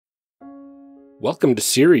Welcome to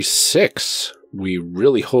Series 6. We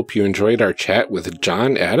really hope you enjoyed our chat with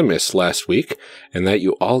John Adamus last week, and that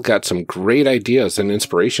you all got some great ideas and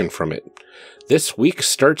inspiration from it. This week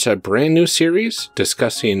starts a brand new series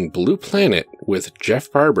discussing Blue Planet with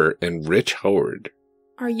Jeff Barber and Rich Howard.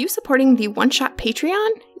 Are you supporting the One Shot Patreon?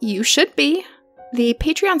 You should be. The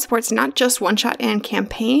Patreon supports not just One Shot and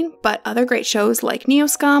Campaign, but other great shows like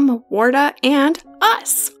Neoscum, Warda, and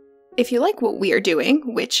us. If you like what we are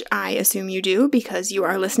doing, which I assume you do because you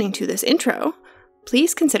are listening to this intro,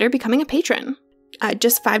 please consider becoming a patron.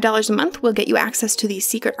 Just $5 a month will get you access to the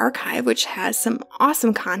secret archive, which has some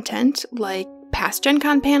awesome content like past Gen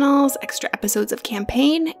Con panels, extra episodes of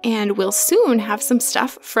Campaign, and we'll soon have some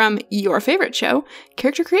stuff from your favorite show,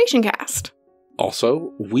 Character Creation Cast.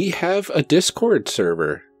 Also, we have a Discord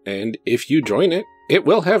server, and if you join it, it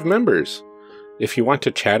will have members. If you want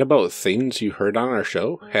to chat about things you heard on our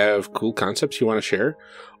show, have cool concepts you want to share,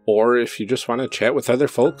 or if you just want to chat with other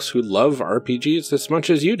folks who love RPGs as much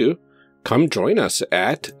as you do, come join us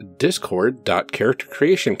at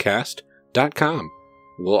discord.charactercreationcast.com.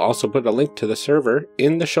 We'll also put a link to the server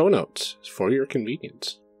in the show notes for your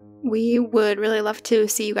convenience. We would really love to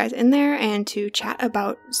see you guys in there and to chat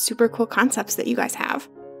about super cool concepts that you guys have.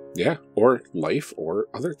 Yeah, or life or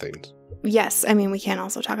other things. Yes, I mean, we can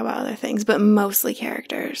also talk about other things, but mostly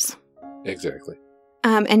characters. Exactly.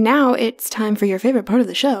 And now it's time for your favorite part of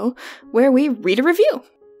the show, where we read a review.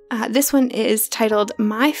 This one is titled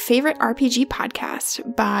My Favorite RPG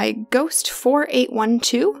Podcast by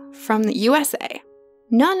Ghost4812 from the USA.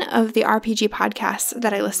 None of the RPG podcasts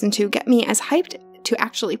that I listen to get me as hyped to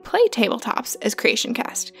actually play tabletops as Creation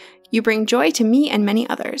Cast. You bring joy to me and many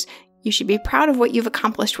others. You should be proud of what you've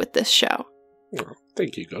accomplished with this show. Oh,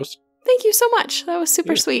 thank you, Ghost. Thank you so much. That was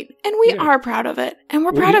super sweet. And we are proud of it. And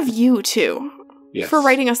we're proud of you, too, for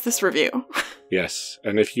writing us this review. Yes.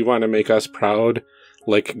 And if you want to make us proud,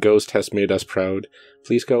 like Ghost has made us proud,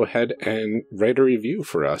 please go ahead and write a review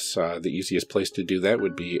for us. The easiest place to do that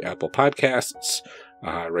would be Apple Podcasts,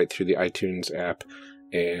 right through the iTunes app.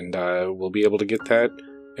 And we'll be able to get that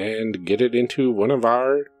and get it into one of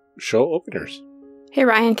our show openers. Hey,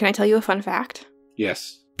 Ryan, can I tell you a fun fact?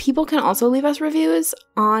 Yes. People can also leave us reviews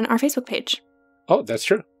on our Facebook page. Oh, that's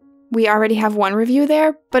true. We already have one review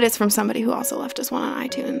there, but it's from somebody who also left us one on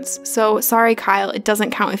iTunes. So sorry, Kyle, it doesn't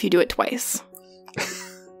count if you do it twice.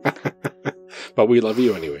 But we love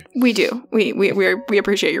you anyway. We do. We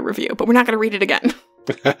appreciate your review, but we're not going to read it again.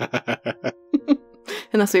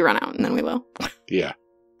 Unless we run out, and then we will. Yeah.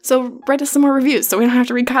 So write us some more reviews so we don't have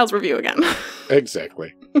to read Kyle's review again.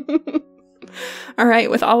 Exactly. All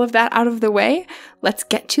right, with all of that out of the way, let's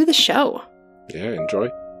get to the show. Yeah, enjoy.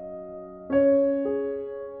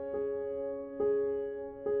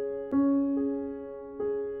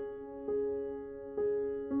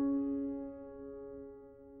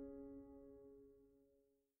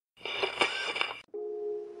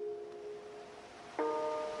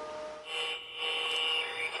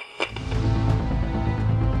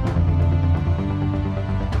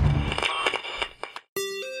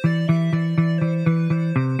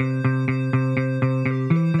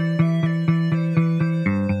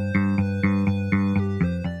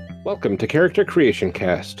 Welcome to Character Creation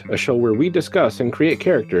Cast, a show where we discuss and create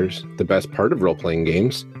characters, the best part of role-playing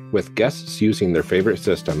games, with guests using their favorite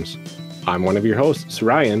systems. I'm one of your hosts,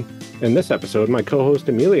 Ryan, and this episode my co-host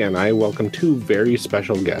Amelia and I welcome two very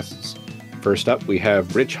special guests. First up, we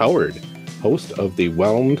have Rich Howard, host of the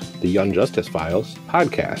Whelmed, the Young Justice Files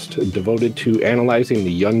podcast, devoted to analyzing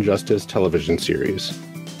the Young Justice television series.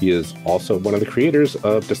 He is also one of the creators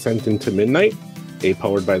of Descent into Midnight, a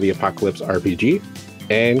Powered by the Apocalypse RPG,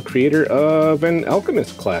 and creator of an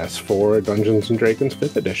Alchemist Class for Dungeons & Dragons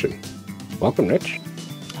 5th edition. Welcome, Rich.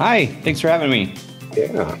 Hi, thanks for having me.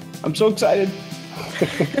 Yeah. I'm so excited.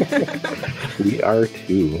 We are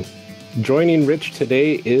too. Joining Rich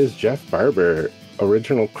today is Jeff Barber,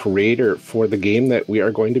 original creator for the game that we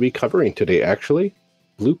are going to be covering today, actually.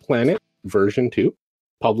 Blue Planet version 2,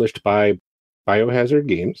 published by Biohazard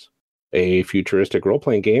Games, a futuristic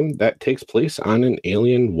role-playing game that takes place on an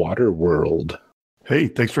alien water world. Hey,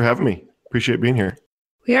 thanks for having me. Appreciate being here.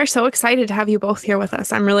 We are so excited to have you both here with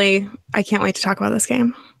us. I can't wait to talk about this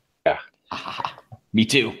game. Yeah. Me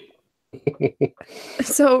too.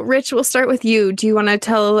 So, Rich, we'll start with you. Do you want to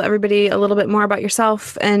tell everybody a little bit more about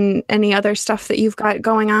yourself and any other stuff that you've got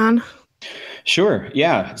going on? Sure.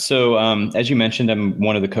 Yeah. So, as you mentioned, I'm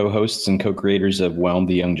one of the co-hosts and co-creators of Whelmed,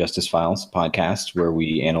 the Young Justice Files podcast, where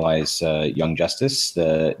we analyze Young Justice,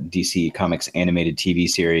 the DC Comics animated TV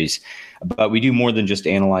series. But we do more than just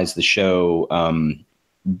analyze the show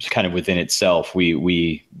kind of within itself.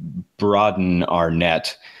 We broaden our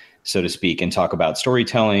net so to speak, and talk about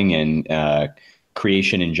storytelling and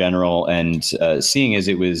creation in general. And seeing as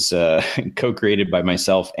it was co-created by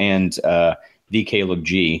myself and the Caleb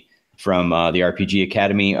G from the RPG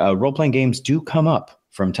Academy, role-playing games do come up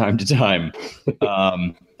from time to time.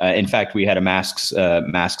 In fact, we had a Masks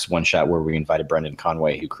one shot where we invited Brendan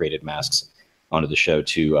Conway, who created Masks, onto the show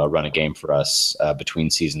to run a game for us between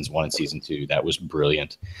seasons 1 and season 2. That was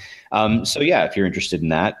brilliant. So yeah, if you're interested in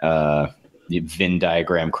that, the Venn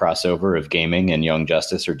diagram crossover of gaming and Young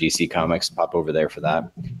Justice or DC Comics, pop over there for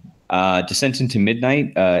that. Descent into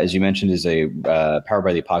Midnight, as you mentioned, is a Powered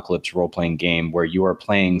by the Apocalypse role-playing game where you are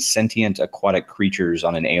playing sentient aquatic creatures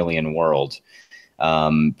on an alien world,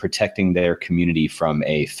 protecting their community from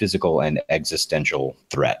a physical and existential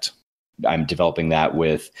threat. I'm developing that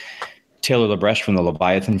with Taylor Labreche from the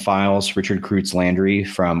Leviathan Files, Richard Kreutz Landry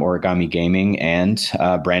from Origami Gaming, and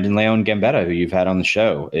Brandon Leon Gambetta, who you've had on the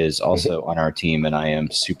show, is also on our team. And I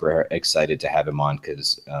am super excited to have him on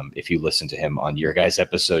because if you listen to him on your guys'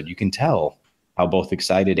 episode, you can tell how both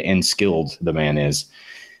excited and skilled the man is.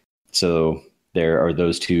 So there are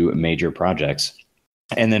those two major projects.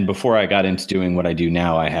 And then before I got into doing what I do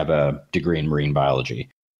now, I have a degree in marine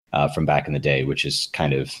biology from back in the day, which is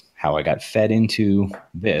kind of how I got fed into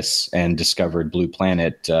this and discovered Blue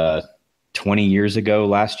Planet 20 years ago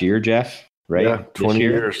last year, Jeff, right? Yeah, 20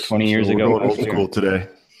 years. 20 years ago. We're going old school today.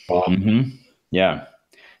 Mm-hmm. Yeah.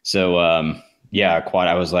 So,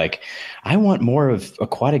 I was like, I want more of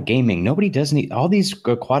aquatic gaming. Nobody does need all these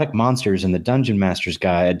aquatic monsters in the Dungeon Master's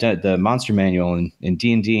Guide, the Monster Manual in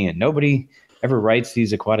D&D, and nobody ever writes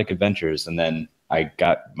these aquatic adventures. And then I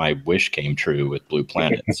got my wish came true with Blue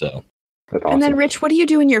Planet. So. That's awesome. And then, Rich, what do you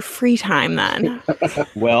do in your free time then?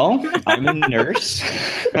 Well, I'm a nurse.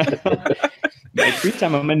 My free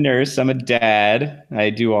time, I'm a nurse. I'm a dad. I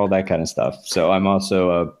do all that kind of stuff. So I'm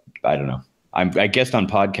also I guest on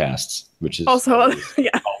podcasts, which is also always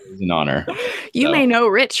an honor. You may know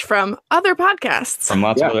Rich from other podcasts. From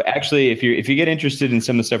lots of other. Actually, if you get interested in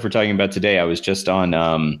some of the stuff we're talking about today, I was just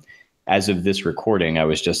on. As of this recording, I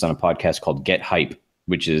was just on a podcast called Get Hype,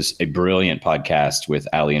 which is a brilliant podcast with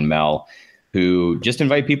Ali and Mel, who just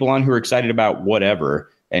invite people on who are excited about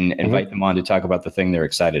whatever and invite them on to talk about the thing they're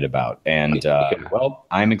excited about. And, well,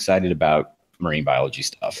 I'm excited about marine biology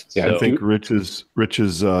stuff. Yeah, so, I think Rich's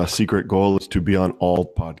secret goal is to be on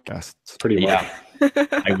all podcasts. Pretty much. Yeah.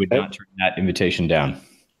 I would not turn that invitation down.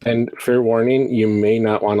 And fair warning, you may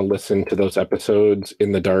not want to listen to those episodes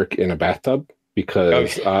in the dark in a bathtub,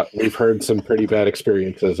 because we've heard some pretty bad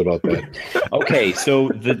experiences about that. Okay, so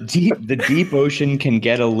the deep ocean can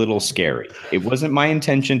get a little scary. It wasn't my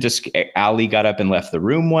intention to Allie got up and left the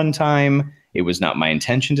room one time. It was not my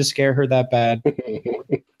intention to scare her that bad.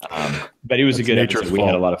 But it was a good episode. We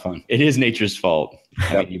had a lot of fun. It is nature's fault.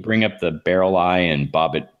 Yep. I mean, you bring up the barrel eye and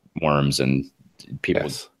bobbit worms and people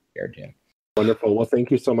scared you. Wonderful. Well,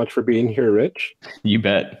 thank you so much for being here, Rich. You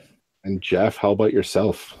bet. And Jeff, how about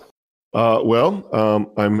yourself?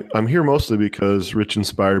 I'm here mostly because Rich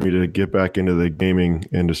inspired me to get back into the gaming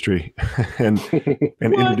industry and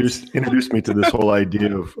introduced me to this whole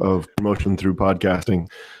idea of promotion through podcasting.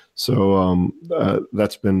 So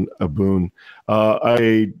that's been a boon.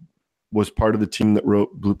 I was part of the team that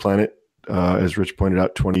wrote Blue Planet, as Rich pointed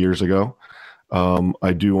out, 20 years ago.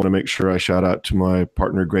 I do want to make sure I shout out to my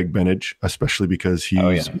partner, Greg Benage, especially because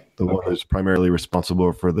he's the one who's primarily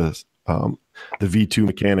responsible for this. The V2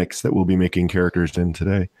 mechanics that we'll be making characters in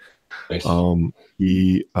today. Nice.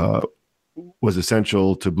 He was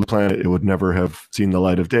essential to Blue Planet. It would never have seen the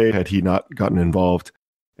light of day had he not gotten involved.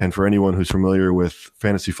 And for anyone who's familiar with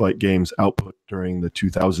Fantasy Flight Games output during the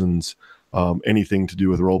 2000s, anything to do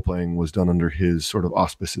with role-playing was done under his sort of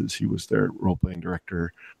auspices. He was their role-playing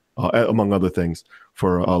director, among other things,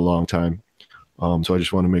 for a long time. So I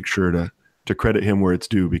just want to make sure to credit him where it's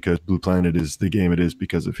due, because Blue Planet is the game it is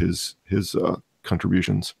because of his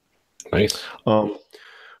contributions. Nice.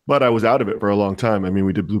 But I was out of it for a long time. I mean,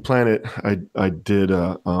 we did Blue Planet. I did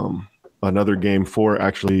another game for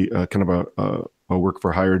actually kind of a work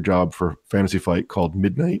for hire job for Fantasy Flight called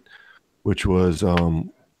Midnight, which was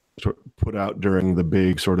put out during the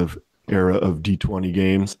big sort of era of D20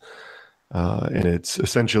 games. And it's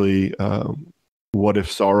essentially what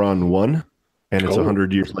if Sauron won, and it's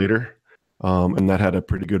 100 years later. And that had a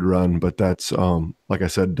pretty good run, but that's, like I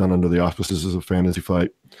said, done under the auspices of Fantasy Flight.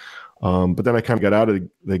 But then I kind of got out of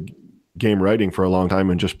the game writing for a long time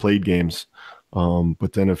and just played games.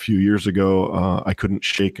 But then a few years ago, I couldn't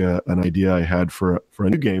shake an idea I had for a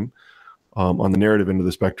new game on the narrative end of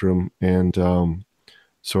the spectrum, and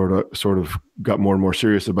sort of got more and more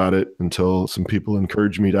serious about it until some people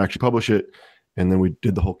encouraged me to actually publish it. and then we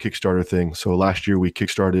did the whole Kickstarter thing. So last year we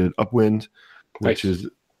kickstarted Upwind, which Nice. is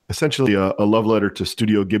essentially a love letter to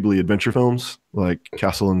Studio Ghibli adventure films like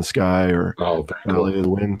Castle in the Sky or Oh, very Valley cool. of the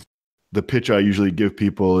Wind. The pitch I usually give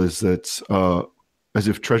people is that as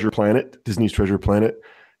if Treasure Planet, Disney's Treasure Planet,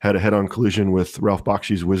 had a head-on collision with Ralph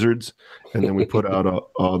Bakshi's Wizards, and then we put out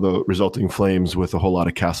the resulting flames with a whole lot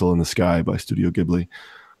of Castle in the Sky by Studio Ghibli.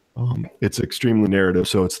 It's extremely narrative,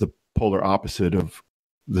 so it's the polar opposite of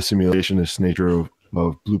the simulationist nature of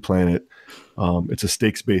Blue Planet. It's a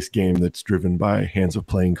stakes-based game that's driven by hands of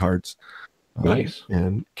playing cards. Nice.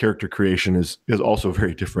 And character creation is also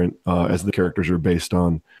very different, as the characters are based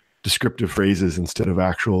on descriptive phrases instead of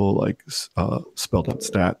actual spelled out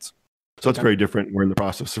stats. So it's very different. We're in the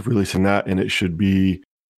process of releasing that, and it should be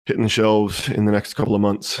hitting the shelves in the next couple of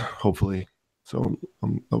months, hopefully. So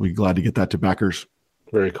I'll be glad to get that to backers.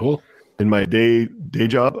 Very cool. In my day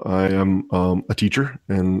job, I am a teacher,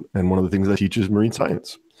 and one of the things I teach is marine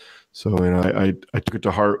science. So, and I took it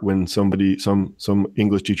to heart when some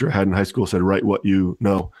English teacher I had in high school said, "Write what you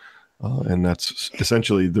know," and that's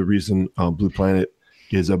essentially the reason Blue Planet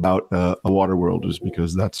is about a water world, is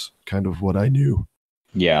because that's kind of what I knew.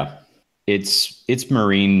 Yeah, it's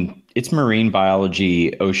marine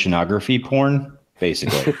biology oceanography porn,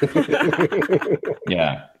 basically.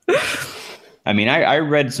 Yeah. I mean, I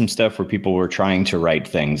read some stuff where people were trying to write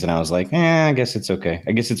things, and I was like, I guess it's okay.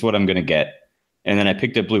 I guess it's what I'm going to get. And then I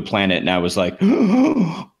picked up Blue Planet, and I was like,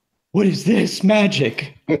 oh, what is this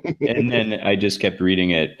magic? And then I just kept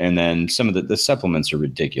reading it, and then some of the supplements are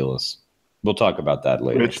ridiculous. We'll talk about that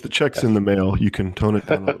later. Rich, the check's in the mail. You can tone it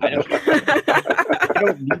down a little bit. I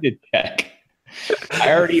don't need a check.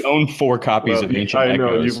 I already own 4 copies of Ancient I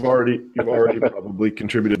know Echoes. you've already probably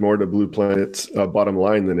contributed more to Blue Planet's bottom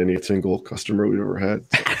line than any single customer we've ever had.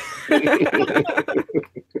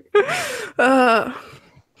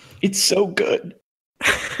 It's so good.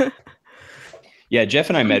 Yeah, Jeff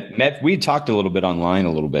and I met. We talked a little bit online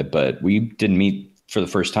a little bit, but we didn't meet for the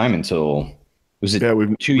first time until, was it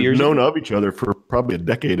we've 2 years? We've known of each other for probably a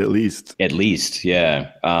decade at least. At least,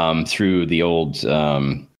 yeah. Through the old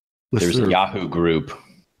there's a Yahoo group,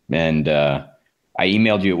 and I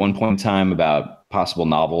emailed you at one point in time about possible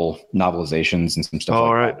novelizations and some stuff. Oh,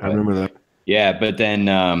 like right, that. I remember that. Yeah, but then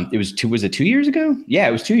was it 2 years ago? Yeah,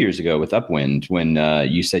 it was 2 years ago with Upwind when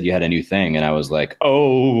you said you had a new thing, and I was like,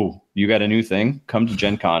 oh, you got a new thing? Come to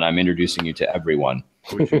Gen Con. I'm introducing you to everyone.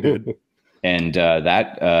 Which you did. And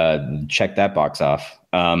that checked that box off.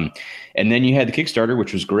 And then you had the Kickstarter,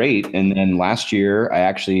 which was great. And then last year, I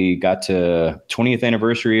actually got to 20th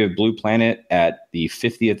anniversary of Blue Planet. At the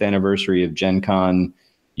 50th anniversary of Gen Con,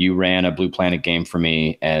 you ran a Blue Planet game for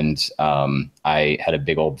me, and I had a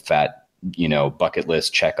big old fat, bucket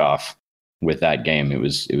list check off with that game. It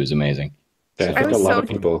was amazing. Yeah, I think a lot of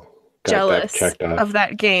people got jealous that checked off. of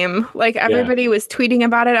that game. Like everybody was tweeting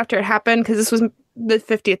about it after it happened, because this was the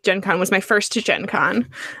 50th Gen Con, was my first Gen Con.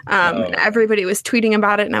 And everybody was tweeting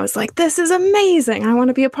about it, and I was like, this is amazing. I want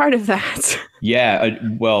to be a part of that. Yeah.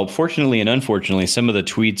 Well, fortunately and unfortunately, some of the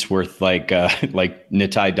tweets were like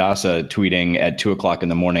Nitai Dasa tweeting at 2:00 in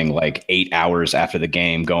the morning, like 8 hours after the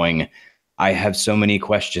game, going, I have so many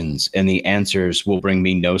questions and the answers will bring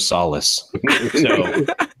me no solace. So,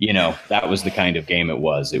 that was the kind of game it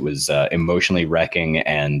was. It was emotionally wrecking,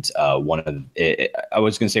 and I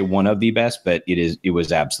was going to say one of the best, but it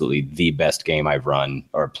was absolutely the best game I've run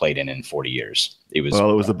or played in 40 years. It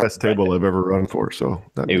was the best table I've ever run for. So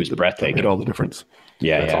it was breathtaking. It made all the difference.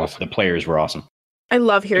 Yeah. That's awesome. The players were awesome. I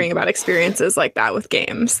love hearing about experiences like that with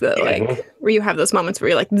games, that where you have those moments where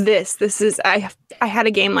you're like, this is, I had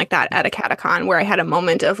a game like that at a Catacon where I had a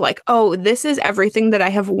moment of like, oh, this is everything that I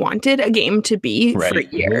have wanted a game to be for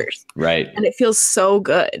years. Right. And it feels so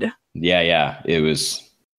good. Yeah. It was,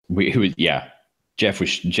 Jeff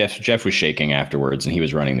was shaking afterwards, and he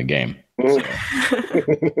was running the game. So,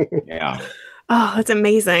 yeah. Oh, that's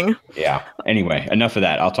amazing. Yeah. Anyway, enough of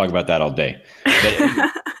that. I'll talk about that all day.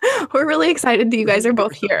 But, we're really excited that you guys are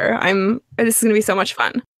both here. This is going to be so much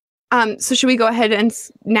fun. So should we go ahead and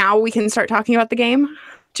now we can start talking about the game?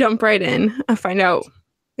 Jump right in and find out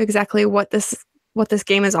exactly what this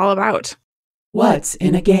game is all about. What's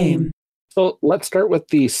in a game? So let's start with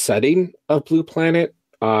the setting of Blue Planet.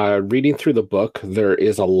 Reading through the book, there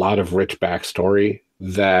is a lot of rich backstory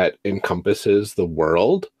that encompasses the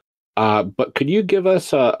world. But could you give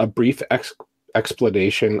us a brief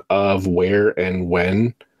explanation of where and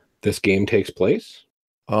when this game takes place?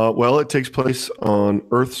 Well, it takes place on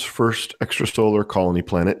Earth's first extrasolar colony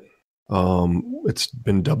planet. It's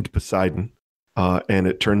been dubbed Poseidon, and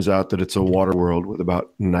it turns out that it's a water world with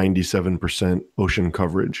about 97% ocean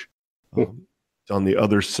coverage. on the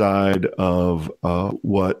other side of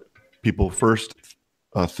what people first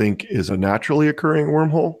think is a naturally occurring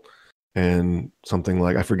wormhole, and something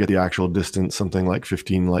like, I forget the actual distance, something like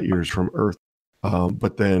 15 light years from Earth.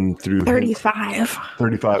 But then through 35.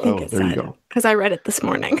 35. Oh, there you go. Because I read it this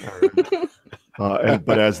morning.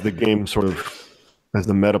 But as the game as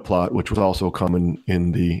the Metaplot, which was also common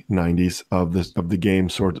in the 90s of the game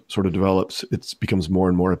sort of develops, it becomes more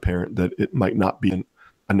and more apparent that it might not be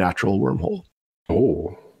a natural wormhole.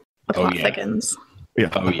 Oh. The plot thickens. Yeah.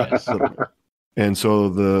 Oh, yes. And so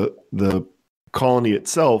the colony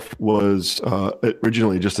itself was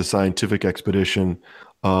originally just a scientific expedition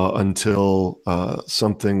until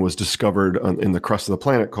something was discovered in the crust of the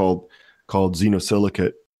planet called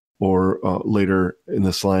xenosilicate, or later in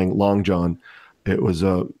the slang, long john. It was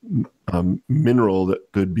a mineral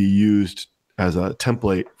that could be used as a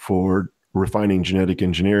template for refining genetic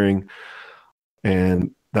engineering.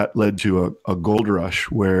 And that led to a gold rush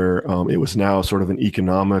where it was now sort of an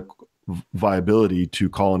economic viability to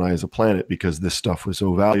colonize a planet, because this stuff was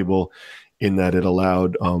so valuable in that it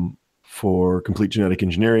allowed for complete genetic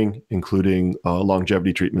engineering, including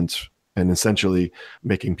longevity treatments, and essentially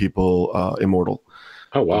making people immortal.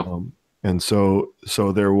 Oh, wow. And so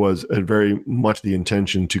there was very much the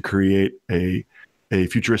intention to create a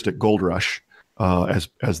futuristic gold rush as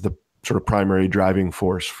the sort of primary driving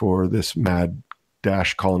force for this mad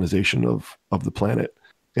dash colonization of the planet,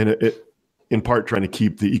 and it in part trying to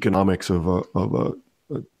keep the economics of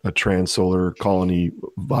a transsolar colony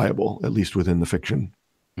viable, at least within the fiction.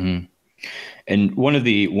 Mm. And one of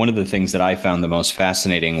the things that I found the most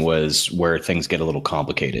fascinating was where things get a little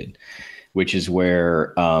complicated, which is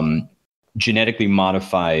where genetically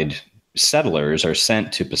modified settlers are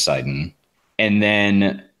sent to Poseidon, and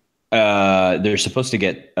then they're supposed to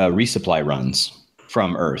get resupply runs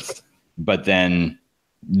from Earth, but then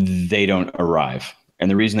they don't arrive. And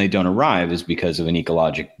the reason they don't arrive is because of an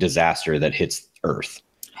ecologic disaster that hits Earth.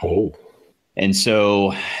 Oh. And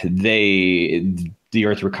so the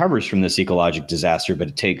Earth recovers from this ecologic disaster, but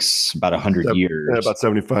it takes about 100 years. Yeah, about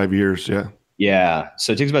 75 years, yeah. Yeah.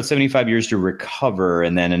 So it takes about 75 years to recover,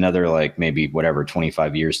 and then another, like, maybe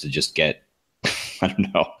 25 years to just get, I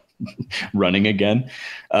don't know, running again.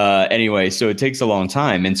 Anyway, so it takes a long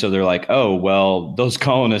time. And so they're like, oh, well, those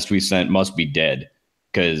colonists we sent must be dead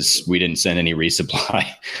because we didn't send any resupply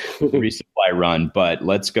run, but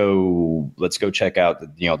let's go check out,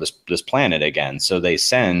 this planet again. So they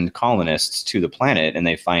send colonists to the planet, and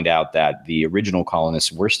they find out that the original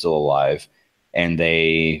colonists were still alive, and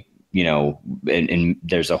they, and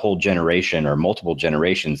there's a whole generation or multiple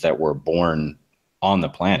generations that were born on the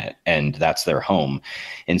planet, and that's their home.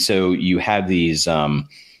 And so you have these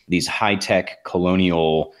high-tech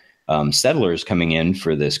colonial settlers coming in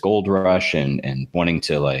for this gold rush and wanting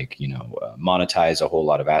to monetize a whole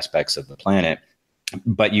lot of aspects of the planet.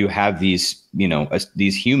 But you have these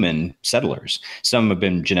human settlers. Some have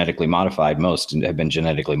been genetically modified. Most have been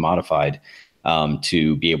genetically modified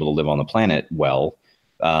to be able to live on the planet well.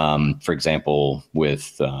 For example,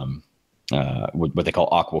 with what they call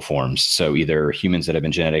aquaforms. So either humans that have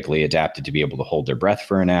been genetically adapted to be able to hold their breath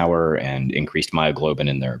for an hour and increased myoglobin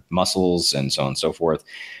in their muscles and so on and so forth,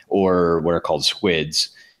 or what are called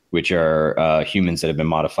squids, which are humans that have been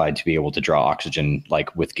modified to be able to draw oxygen,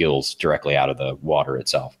 like with gills, directly out of the water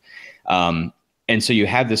itself. And so you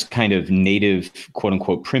have this kind of native, quote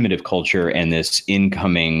unquote, primitive culture and this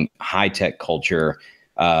incoming high-tech culture,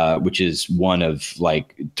 which is one of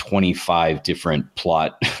like 25 different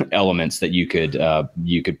plot elements that you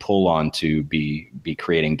could pull on to be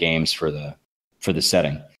creating games for the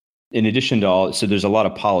setting. In addition to all, so there's a lot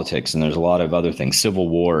of politics and there's a lot of other things, civil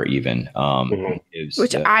war even,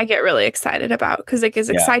 which I get really excited about, because like as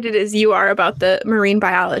excited as you are about the marine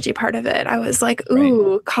biology part of it, I was like,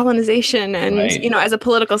 ooh, right. Colonization, and right. As a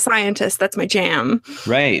political scientist, that's my jam.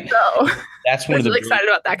 Right. So that's one I was of the really excited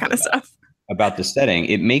about that kind of stuff. About the setting,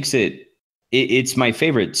 it makes it's my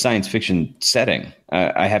favorite science fiction setting,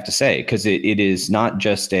 I have to say, because it is not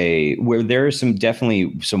just where there are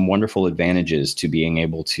definitely some wonderful advantages to being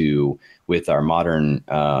able to, with our modern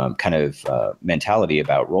kind of mentality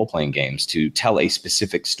about role-playing games, to tell a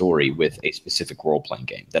specific story with a specific role-playing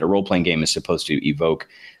game, that a role-playing game is supposed to evoke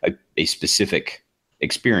a specific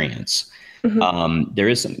experience. Mm-hmm. There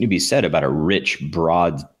is something to be said about a rich,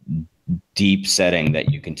 broad, deep setting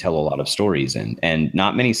that you can tell a lot of stories in, and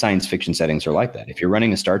not many science fiction settings are like that. If you're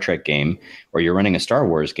running a Star Trek game or you're running a Star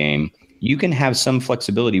Wars game, you can have some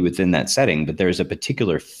flexibility within that setting, but there's a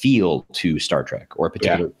particular feel to Star Trek or a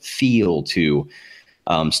particular feel to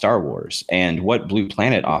Star Wars. And what Blue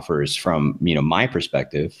Planet offers from, my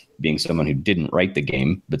perspective, being someone who didn't write the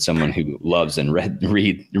game, but someone who loves and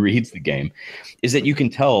reads the game, is that you can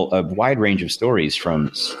tell a wide range of stories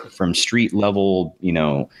from street level,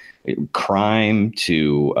 crime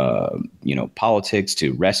to, politics,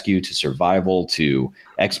 to rescue, to survival, to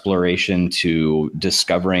exploration, to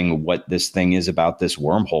discovering what this thing is about this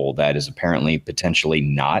wormhole that is apparently potentially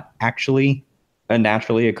not actually a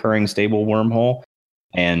naturally occurring stable wormhole,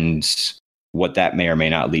 and what that may or may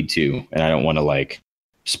not lead to. And I don't want to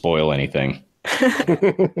spoil anything.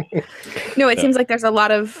 No, it seems like there's a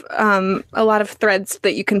lot of threads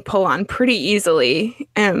that you can pull on pretty easily,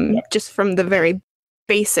 just from the very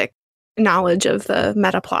basic knowledge of the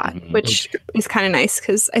Metaplot, which is kind of nice,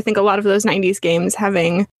 because I think a lot of those 90s games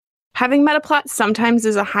having Metaplot sometimes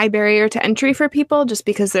is a high barrier to entry for people, just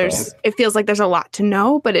because it feels like there's a lot to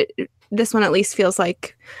know, but this one at least feels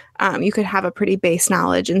like you could have a pretty base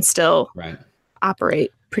knowledge and still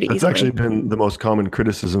operate pretty easily. That's actually been the most common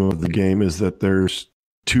criticism of the game, is that there's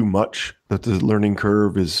too much, that the learning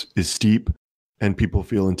curve is steep, and people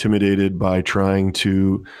feel intimidated by trying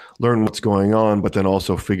to learn what's going on, but then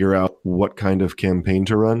also figure out what kind of campaign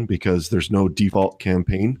to run, because there's no default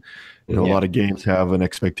campaign. A lot of games have an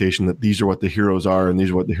expectation that these are what the heroes are and these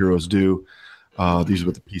are what the heroes do. These are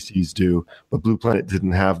what the PCs do. But Blue Planet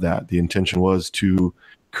didn't have that. The intention was to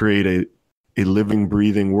create a living,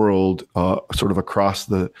 breathing world sort of across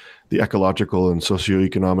the ecological and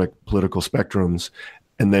socioeconomic political spectrums.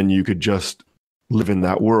 And then you could just live in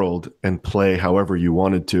that world and play however you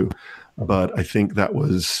wanted to. But I think that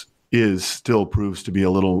still proves to be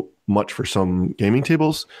a little much for some gaming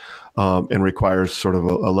tables, and requires sort of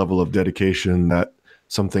a level of dedication that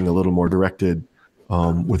something a little more directed,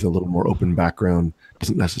 with a little more open background,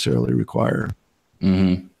 doesn't necessarily require.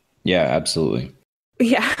 Mm-hmm. Yeah, absolutely.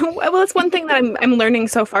 Yeah. Well, it's one thing that I'm learning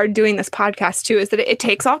so far doing this podcast too, is that it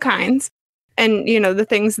takes all kinds. And, the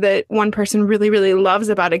things that one person really, really loves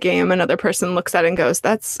about a game, another person looks at it and goes,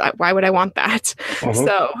 why would I want that?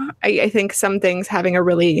 So I think some things, having a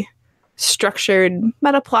really structured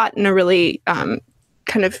metaplot and a really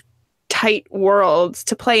kind of tight world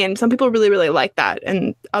to play in, some people really, really like that.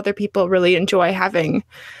 And other people really enjoy having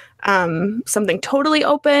something totally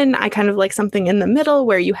open. I kind of like something in the middle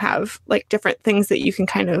where you have different things that you can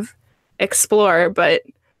kind of explore, but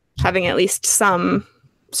having at least some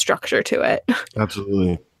structure to it.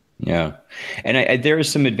 Absolutely. Yeah. And there are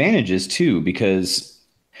some advantages too, because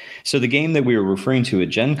the game that we were referring to at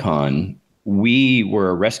Gen Con, we were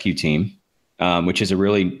a rescue team, which is a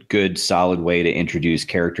really good, solid way to introduce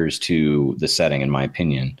characters to the setting, in my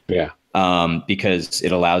opinion. Yeah. Because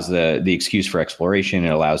it allows the excuse for exploration. It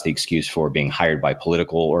allows the excuse for being hired by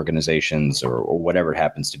political organizations or whatever it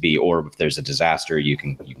happens to be. Or if there's a disaster, you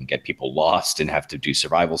can get people lost and have to do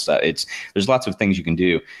survival stuff. There's lots of things you can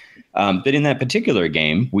do. But in that particular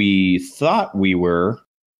game, we thought we were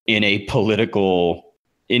in a political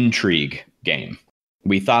intrigue game.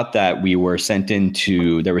 We thought that we were sent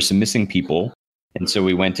there were some missing people. And so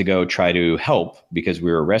we went to go try to help because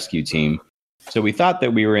we were a rescue team. So we thought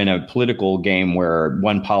that we were in a political game where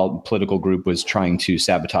one political group was trying to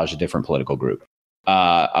sabotage a different political group.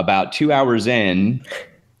 About 2 hours in,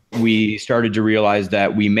 we started to realize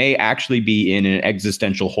that we may actually be in an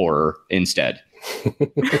existential horror instead.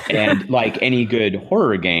 And like any good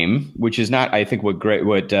horror game, which is not, I think,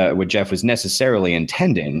 what Jeff was necessarily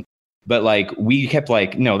intending, but we kept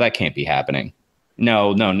no, that can't be happening.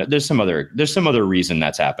 No, there's some other reason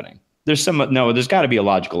that's happening. There's got to be a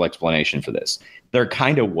logical explanation for this. There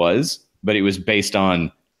kind of was, but it was based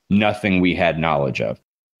on nothing we had knowledge of.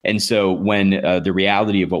 And so when the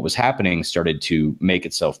reality of what was happening started to make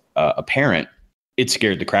itself apparent, it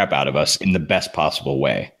scared the crap out of us in the best possible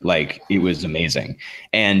way. It was amazing.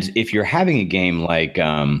 And if you're having a game a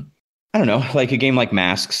game like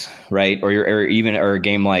Masks, right? Or a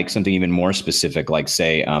game like something even more specific,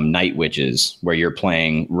 say Night Witches, where you're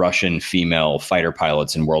playing Russian female fighter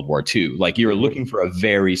pilots in World War II. You're looking for a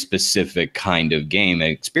very specific kind of game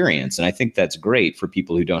experience. And I think that's great for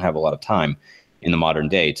people who don't have a lot of time in the modern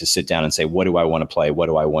day to sit down and say, what do I want to play? What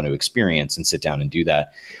do I want to experience? And sit down and do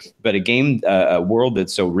that. But a world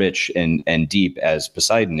that's so rich and deep as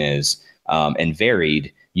Poseidon is, and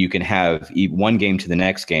varied, you can have one game to the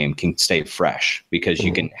next game can stay fresh because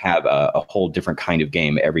you can have a whole different kind of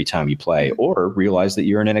game every time you play, or realize that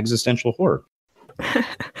you're in an existential horror.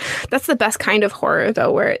 That's the best kind of horror,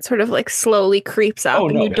 though, where it sort of slowly creeps up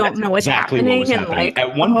and you don't know what's happening.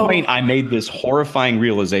 At one point, I made this horrifying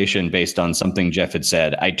realization based on something Jeff had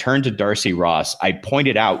said. I turned to Darcy Ross. I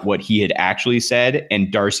pointed out what he had actually said,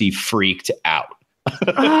 and Darcy freaked out.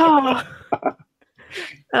 Oh.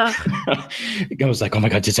 I was like, oh my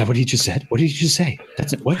God, is that what he just said? What did he just say?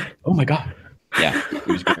 That's it. What? Oh my God. Yeah, it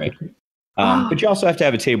was great. But you also have to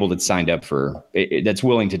have a table that's signed up for that's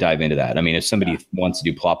willing to dive into that. I mean, if somebody wants to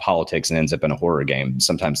do plot politics and ends up in a horror game,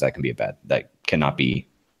 sometimes that can be that cannot be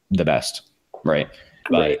the best, right?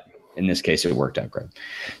 But in this case, it worked out great.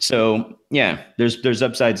 So yeah, there's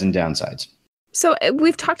upsides and downsides. So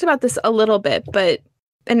we've talked about this a little bit,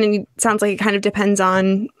 and it sounds like it kind of depends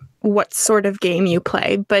on what sort of game you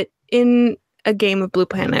play. But in a game of Blue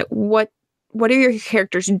Planet, what are your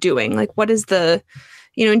characters doing? Like, what is the,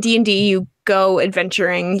 in D&D, you go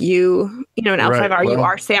adventuring, in L5R, you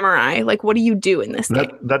are samurai. Like, what do you do in this game?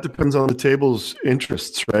 That depends on the table's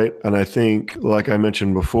interests, right? And I think, like I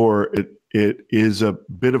mentioned before, it is a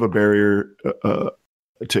bit of a barrier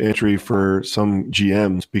to entry for some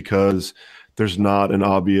GMs because there's not an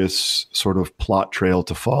obvious sort of plot trail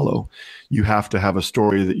to follow. You have to have a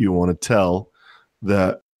story that you want to tell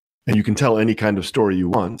and you can tell any kind of story you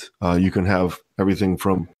want. You can have everything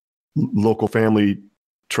from local family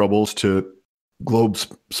troubles to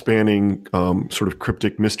globe-spanning sort of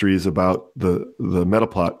cryptic mysteries about the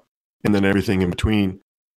Metaplot, and then everything in between.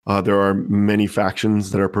 There are many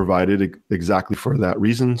factions that are provided exactly for that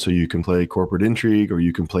reason. So you can play corporate intrigue, or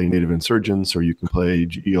you can play native insurgents, or you can play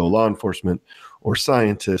GEO law enforcement, or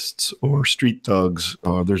scientists, or street thugs.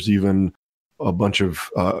 There's even a bunch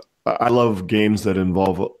of... I love games that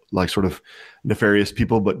involve like sort of nefarious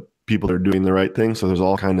people, but people that are doing the right thing. So there's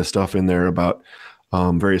all kind of stuff in there about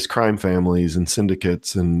various crime families and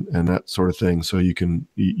syndicates and that sort of thing. So you can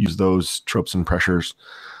use those tropes and pressures.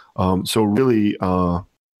 So really...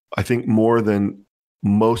 I think more than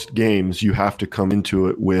most games, you have to come into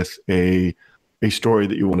it with a story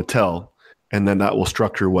that you want to tell, and then that will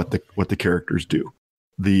structure what the characters do.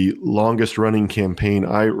 The longest running campaign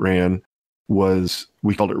I ran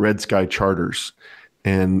we called it Red Sky Charters,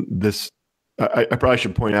 and this I probably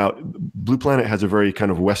should point out, Blue Planet has a very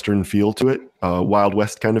kind of Western feel to it, Wild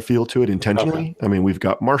West kind of feel to it intentionally. Okay. I mean, we've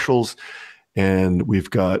got marshals, and we've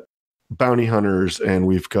got bounty hunters, and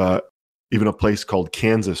we've got even a place called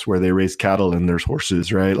Kansas where they raise cattle and there's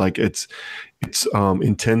horses, right? Like it's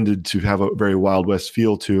intended to have a very Wild West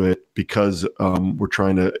feel to it because we're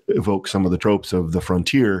trying to evoke some of the tropes of the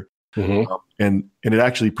frontier. Mm-hmm. And it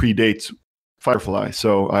actually predates Firefly.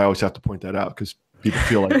 So I always have to point that out because people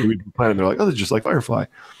feel like we read the planet and they're like, oh, this is just like Firefly.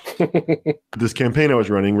 This campaign I was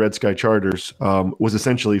running, Red Sky Charters, was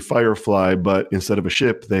essentially Firefly, but instead of a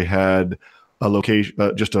ship, they had a location,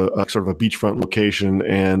 just a sort of a beachfront location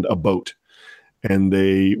and a boat. And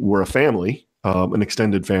they were a family, an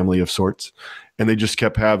extended family of sorts, and they just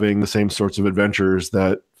kept having the same sorts of adventures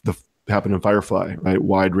that happened in Firefly, right?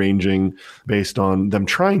 Wide-ranging, based on them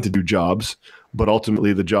trying to do jobs, but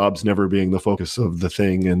ultimately the jobs never being the focus of the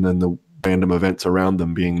thing, and then the random events around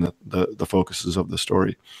them being the focuses of the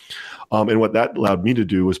story. And what that allowed me to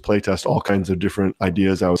do was playtest all kinds of different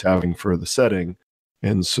ideas I was having for the setting.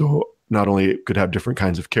 And so not only it could have different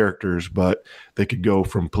kinds of characters, but they could go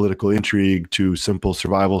from political intrigue to simple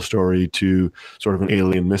survival story to sort of an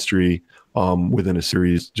alien mystery within a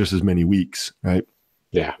series, just as many weeks, right?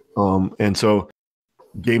 Yeah. And so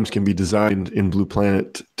games can be designed in Blue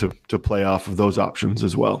Planet to play off of those options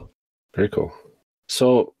as well. Very cool.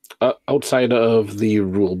 So outside of the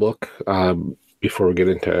rule book, before we get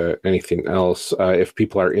into anything else, if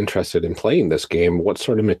people are interested in playing this game, what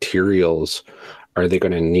sort of materials are they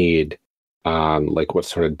going to need? Like what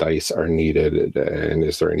sort of dice are needed? And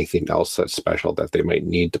is there anything else that's special that they might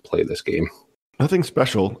need to play this game? Nothing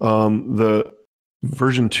special. The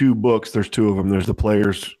version 2 books, there's 2 of them. There's the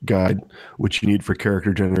player's guide, which you need for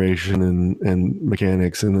character generation and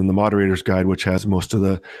mechanics, and then the moderator's guide, which has most of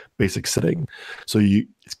the basic setting. So it'd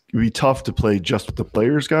be tough to play just with the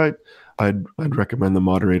player's guide. I'd recommend the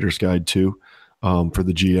moderator's guide too, for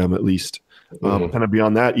the GM at least. Kind of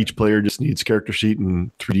beyond that, each player just needs character sheet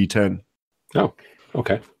and 3D10. Oh,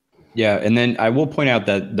 okay. Yeah, and then I will point out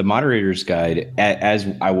that the moderator's guide, as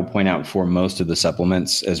I will point out for most of the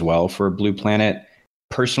supplements as well for Blue Planet,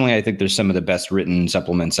 personally, I think there's some of the best written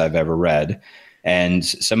supplements I've ever read. And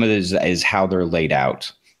some of this is how they're laid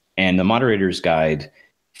out. And the moderator's guide,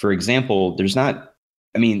 for example, there's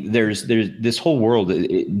this whole world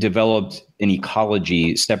developed an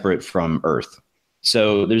ecology separate from Earth.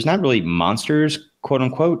 So there's not really monsters, quote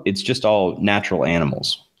unquote. It's just all natural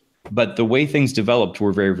animals. But the way things developed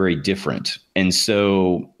were very, very different. And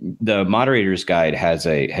so the moderator's guide has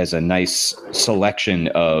a nice selection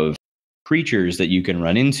of creatures that you can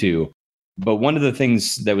run into. But one of the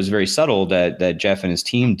things that was very subtle that Jeff and his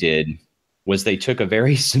team did was they took a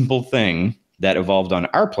very simple thing that evolved on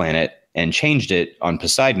our planet and changed it on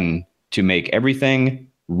Poseidon to make everything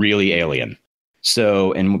really alien.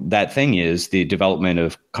 So, and that thing is the development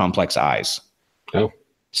of complex eyes. Oh.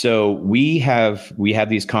 So we have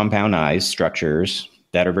these compound eyes structures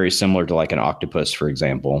that are very similar to like an octopus, for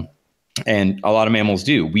example. And a lot of mammals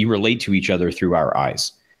do. We relate to each other through our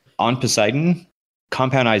eyes. On Poseidon,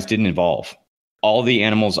 compound eyes didn't evolve. All the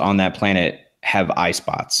animals on that planet have eye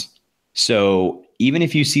spots. So even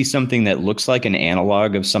if you see something that looks like an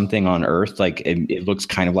analog of something on Earth, like it looks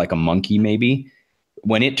kind of like a monkey maybe,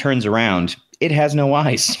 when it turns around, it has no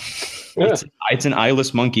eyes. Yeah. It's an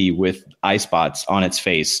eyeless monkey with eye spots on its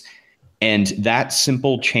face. And that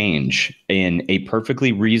simple change in a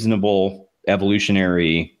perfectly reasonable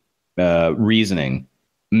evolutionary reasoning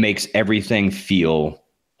makes everything feel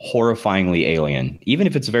horrifyingly alien. Even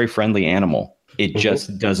if it's a very friendly animal, it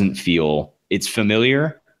just doesn't feel, it's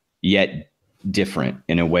familiar, yet different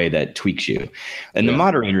in a way that tweaks you. And the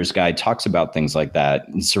moderator's guide talks about things like that,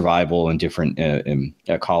 survival and different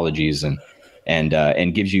ecologies,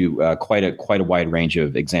 and gives you quite a wide range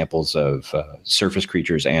of examples of surface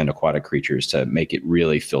creatures and aquatic creatures to make it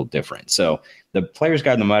really feel different. So the player's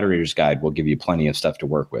guide and the moderator's guide will give you plenty of stuff to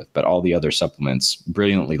work with, but all the other supplements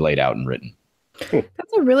brilliantly laid out and written.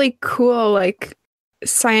 That's a really cool, like,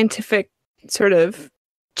 scientific sort of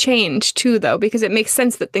change too, though, because it makes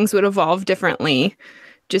sense that things would evolve differently.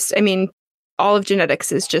 Just, I mean, all of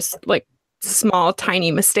genetics is just like small,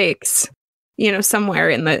 tiny mistakes, somewhere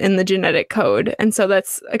in the genetic code. And so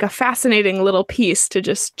that's like a fascinating little piece to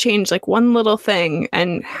just change like one little thing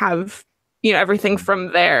and have, everything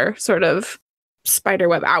from there sort of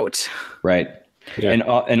spiderweb out. Right. Yeah.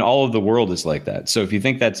 And all of the world is like that. So if you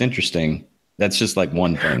think that's interesting, that's just like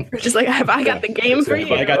one thing. We're just like, I got the game for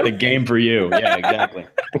you. I got the game for you. Yeah, exactly.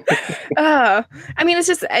 I mean, it's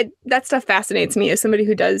just, that stuff fascinates me as somebody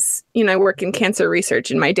who does, I work in cancer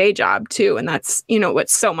research in my day job too. And that's, what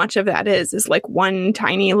so much of that is like one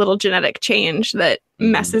tiny little genetic change that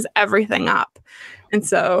messes everything up. And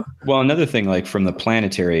so, well, another thing, like from the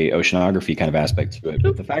planetary oceanography kind of aspect to it,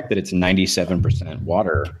 but the fact that it's 97%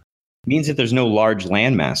 water means that there's no large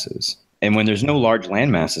land masses. And when there's no large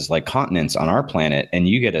land masses like continents on our planet, and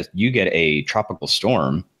you get a tropical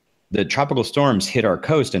storm, the tropical storms hit our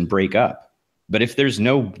coast and break up. But if there's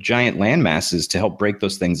no giant land masses to help break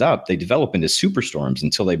those things up, they develop into superstorms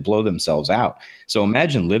until they blow themselves out. So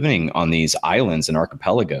imagine living on these islands and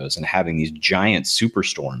archipelagos and having these giant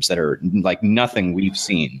superstorms that are like nothing we've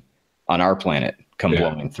seen on our planet come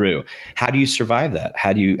blowing through. How do you survive that?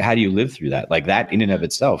 How do you live through that? Like that in and of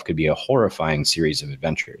itself could be a horrifying series of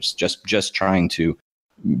adventures, just trying to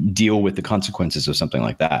deal with the consequences of something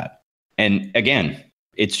like that. And again,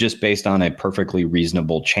 it's just based on a perfectly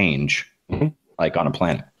reasonable change, like on a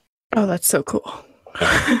planet. Oh, that's so cool.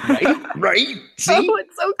 Right? See? Oh,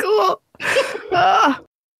 it's so cool.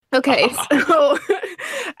 Okay, so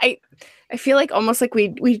I feel like almost like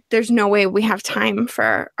we there's no way we have time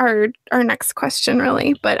for our next question,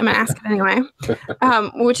 really, but I'm gonna ask it anyway.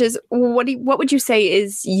 Which is, what would you say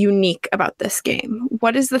is unique about this game?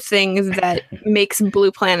 What is the thing that makes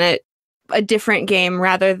Blue Planet a different game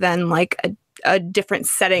rather than like a different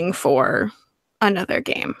setting for another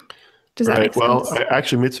game? Does that make sense? Well, I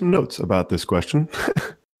actually made some notes about this question.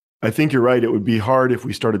 I think you're right. It would be hard if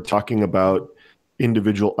we started talking about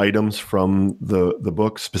individual items from the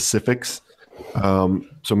book specifics.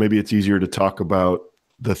 So maybe it's easier to talk about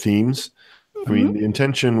the themes. I mean, the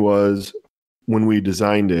intention was when we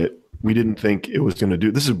designed it, we didn't think it was going to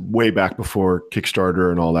do, this is way back before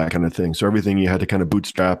Kickstarter and all that kind of thing. So everything you had to kind of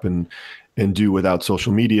bootstrap and do without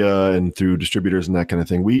social media and through distributors and that kind of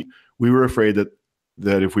thing. We were afraid that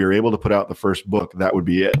if we were able to put out the first book, that would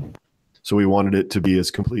be it. So we wanted it to be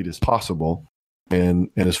as complete as possible and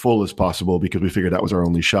as full as possible, because we figured that was our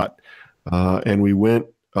only shot. And we went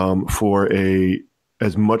for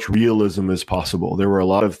as much realism as possible. There were a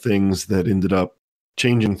lot of things that ended up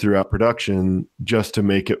changing throughout production just to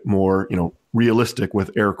make it more, realistic,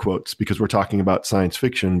 with air quotes, because we're talking about science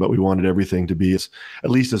fiction, but we wanted everything to be at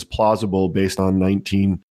least as plausible based on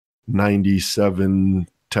 1997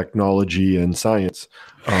 technology and science.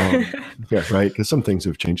 Yeah, right. Because some things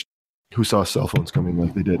have changed. Who saw cell phones coming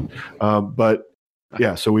like they did? But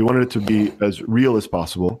yeah, so we wanted it to be as real as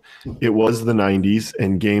possible. It was the 90s,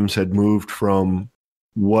 and games had moved from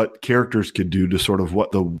what characters could do to sort of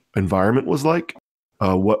what the environment was like,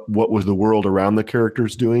 what was the world around the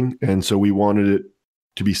characters doing. And so we wanted it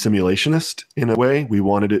to be simulationist in a way. We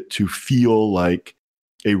wanted it to feel like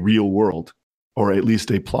a real world, or at least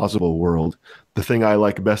a plausible world. The thing I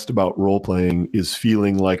like best about role-playing is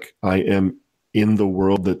feeling like I am in the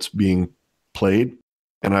world that's being played.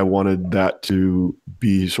 And I wanted that to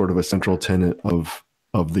be sort of a central tenet of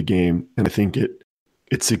of the game. And I think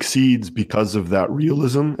it succeeds because of that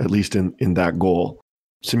realism, at least in that goal.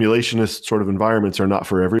 Simulationist sort of environments are not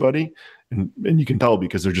for everybody. And you can tell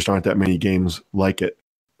because there just aren't that many games like it,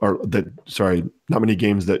 not many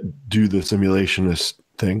games that do the simulationist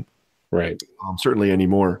thing. Right. Certainly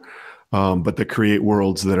anymore. But that create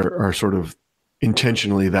worlds that are sort of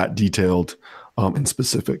intentionally that detailed and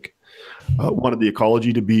specific. Wanted the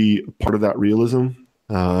ecology to be part of that realism.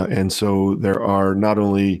 And so there are not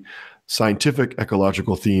only scientific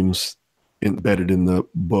ecological themes embedded in the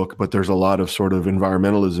book, but there's a lot of sort of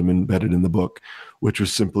environmentalism embedded in the book, which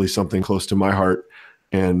was simply something close to my heart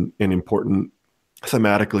and important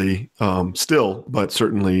thematically still, but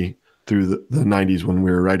certainly through the 90s when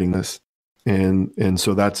we were writing this. And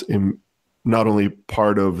so that's not only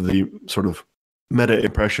part of the sort of meta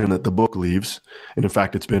impression that the book leaves, and in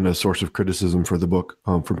fact, it's been a source of criticism for the book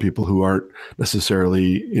from people who aren't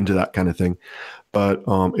necessarily into that kind of thing, but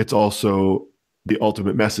it's also the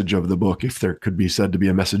ultimate message of the book, if there could be said to be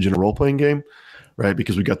a message in a role-playing game, right?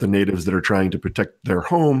 Because we got the natives that are trying to protect their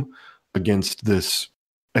home against this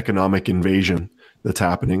economic invasion that's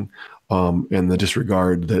happening, and the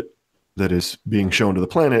disregard that is being shown to the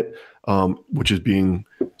planet, which is being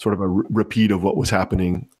sort of a repeat of what was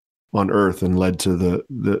happening on Earth and led to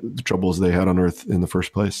the troubles they had on Earth in the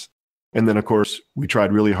first place. And then, of course, we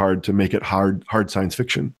tried really hard to make it hard science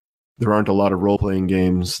fiction. There aren't a lot of role-playing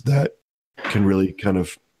games that can really kind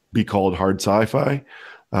of be called hard sci-fi.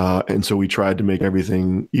 And so we tried to make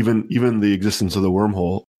everything, even the existence of the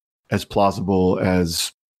wormhole, as plausible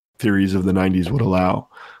as theories of the 90s would allow,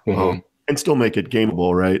 and still make it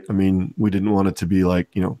gameable, right? I mean, we didn't want it to be like,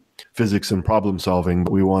 physics and problem solving,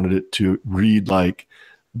 but we wanted it to read like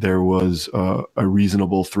there was a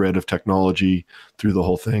reasonable thread of technology through the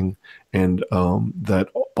whole thing, and that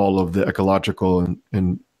all of the ecological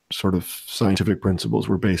and sort of scientific principles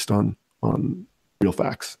were based on real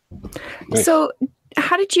facts. Nice. So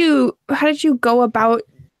how did you go about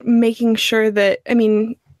making sure that, I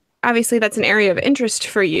mean, obviously that's an area of interest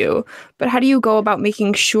for you, but how do you go about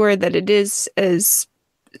making sure that it is as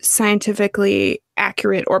scientifically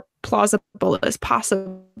accurate or plausible as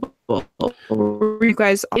possible? Were you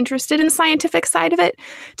guys interested in the scientific side of it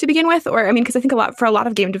to begin with? Or, I mean, because I think for a lot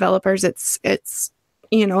of game developers, it's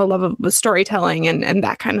a love of the storytelling and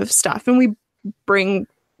that kind of stuff. And we bring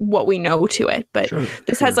what we know to it. But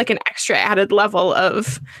this has like an extra added level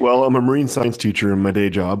of... Well, I'm a marine science teacher in my day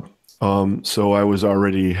job. So I was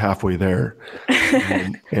already halfway there.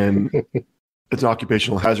 And it's an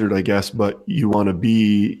occupational hazard, I guess, but you want to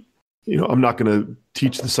be... I'm not going to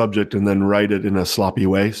teach the subject and then write it in a sloppy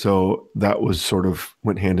way. So that was sort of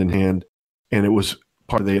went hand in hand. And it was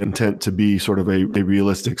part of the intent to be sort of a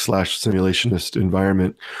realistic / simulationist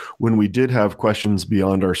environment. When we did have questions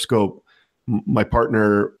beyond our scope, my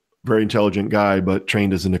partner, very intelligent guy, but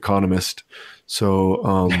trained as an economist.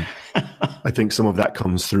 So I think some of that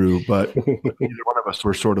comes through, but neither one of us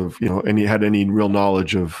were sort of, had any real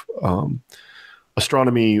knowledge of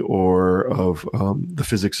astronomy or of the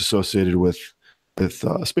physics associated with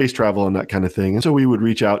space travel and that kind of thing. And so we would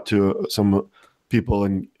reach out to some people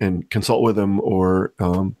and consult with them, or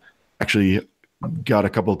actually got a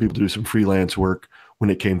couple of people to do some freelance work when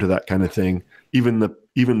it came to that kind of thing. Even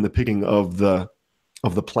the picking of the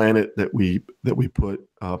planet that we put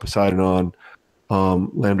Poseidon on,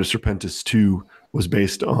 Lambda Serpentis 2, was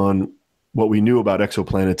based on what we knew about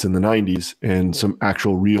exoplanets in the 90s and some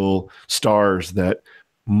actual real stars that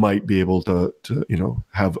might be able to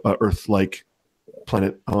have a Earth-like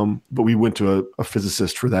planet. But we went to a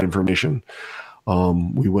physicist for that information.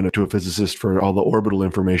 We went to a physicist for all the orbital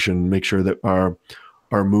information, make sure that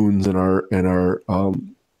our moons and our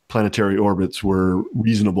planetary orbits were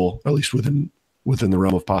reasonable, at least within the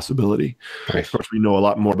realm of possibility. Nice. Of course, we know a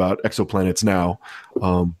lot more about exoplanets now.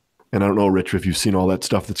 And I don't know, Rich, if you've seen all that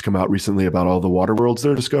stuff that's come out recently about all the water worlds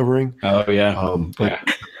they're discovering. Oh yeah.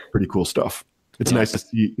 Pretty cool stuff. It's nice to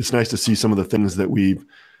see. It's nice to see some of the things that we've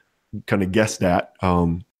kind of guessed at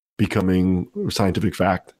becoming scientific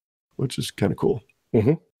fact, which is kind of cool.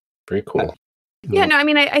 Mm-hmm. Very cool. Yeah, no, I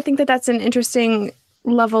mean, I think that's an interesting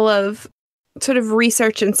level of sort of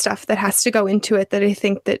research and stuff that has to go into it that I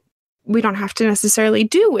think that we don't have to necessarily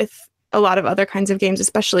do with a lot of other kinds of games,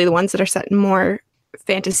 especially the ones that are set in more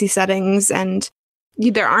fantasy settings. And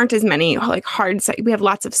there aren't as many like we have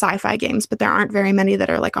lots of sci-fi games, but there aren't very many that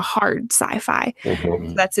are like a hard sci-fi. Mm-hmm.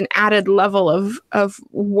 So that's an added level of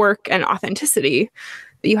work and authenticity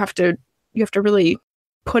that you have to really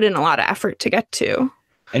put in a lot of effort to get to.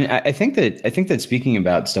 And I think that speaking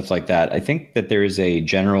about stuff like that, I think that there is a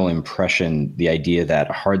general impression, the idea that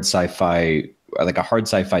a hard sci-fi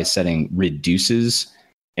setting reduces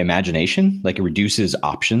imagination, like it reduces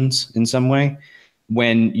options in some way.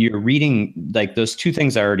 When you're reading like those two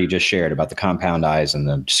things I already just shared about the compound eyes and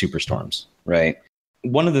the superstorms, right?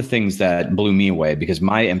 One of the things that blew me away, because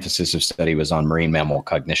my emphasis of study was on marine mammal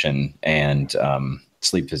cognition and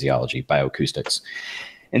sleep physiology, bioacoustics.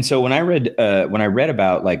 And so when I read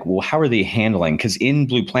about like, well, how are they handling? Because in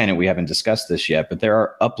Blue Planet, we haven't discussed this yet, but there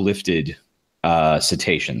are uplifted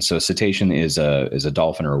cetaceans. So a cetacean is a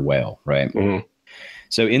dolphin or a whale, right? Mm-hmm.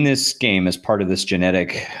 So in this game, as part of this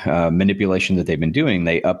genetic manipulation that they've been doing,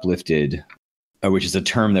 they uplifted, which is a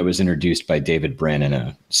term that was introduced by David Brin in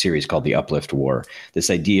a series called The Uplift War. This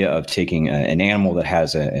idea of taking an animal that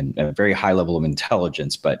has a very high level of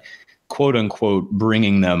intelligence, but quote unquote,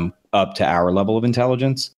 bringing them up to our level of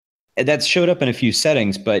intelligence. That's showed up in a few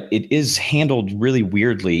settings, but it is handled really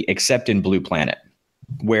weirdly, except in Blue Planet,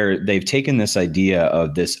 where they've taken this idea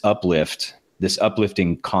of this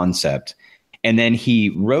uplifting concept. And then he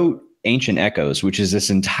wrote Ancient Echoes, which is this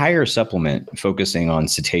entire supplement focusing on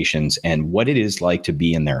cetaceans and what it is like to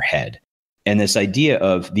be in their head. And this idea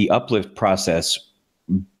of the uplift process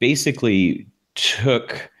basically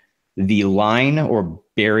took the line or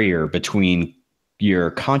barrier between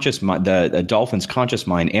your conscious mind, the dolphin's conscious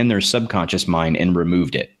mind and their subconscious mind, and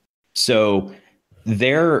removed it. So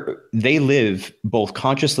they live both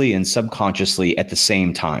consciously and subconsciously at the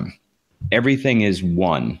same time. Everything is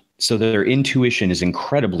one. So their intuition is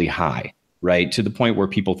incredibly high, right? To the point where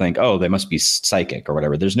people think, oh, they must be psychic or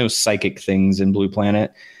whatever. There's no psychic things in Blue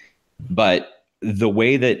Planet. But the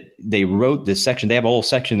way that they wrote this section, they have a whole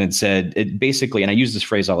section that said, it basically, and I use this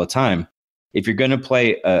phrase all the time, if you're going to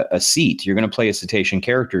play a seat, you're going to play a cetacean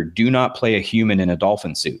character, do not play a human in a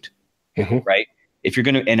dolphin suit, right? If you're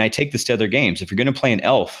going to, and I take this to other games, if you're going to play an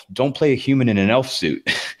elf, don't play a human in an elf suit,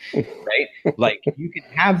 right? Like you can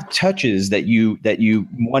have touches that you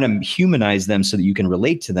want to humanize them so that you can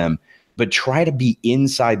relate to them, but try to be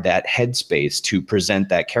inside that headspace to present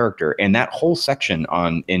that character. And that whole section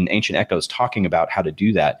in Ancient Echoes talking about how to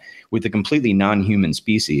do that with a completely non-human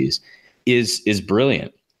species is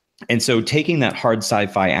brilliant. And so taking that hard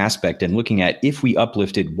sci-fi aspect and looking at, if we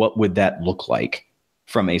uplifted, what would that look like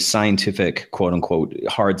from a scientific, quote unquote,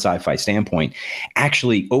 hard sci-fi standpoint,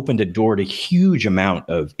 actually opened a door to a huge amount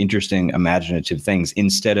of interesting, imaginative things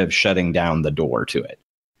instead of shutting down the door to it.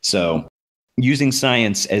 So using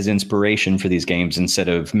science as inspiration for these games instead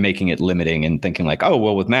of making it limiting and thinking like, oh,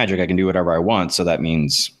 well, with magic, I can do whatever I want. So that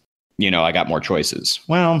means, I got more choices.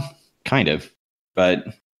 Well, kind of, but...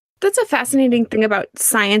 That's a fascinating thing about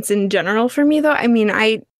science in general for me, though. I mean,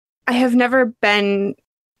 I have never been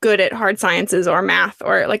good at hard sciences or math,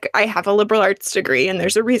 or like I have a liberal arts degree and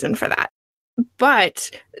there's a reason for that.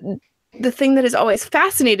 But the thing that has always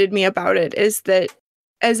fascinated me about it is that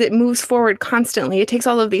as it moves forward constantly, it takes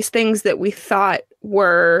all of these things that we thought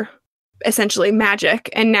were essentially magic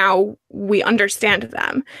and now we understand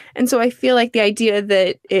them. And so I feel like the idea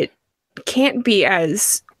that it can't be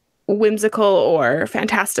as whimsical or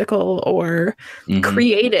fantastical or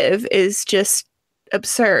creative is just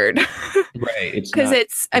absurd. Right. Because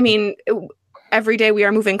every day we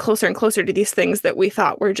are moving closer and closer to these things that we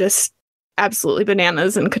thought were just absolutely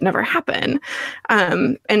bananas and could never happen.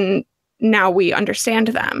 And now we understand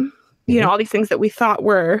them. All these things that we thought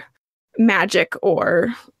were magic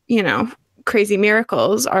or, crazy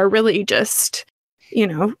miracles are really just,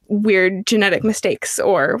 weird genetic mistakes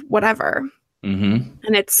or whatever. And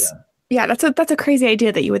it's, that's a crazy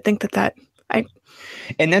idea that you would think that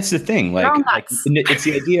and that's the thing, like it's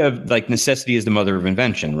the idea of like necessity is the mother of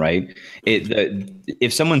invention, right?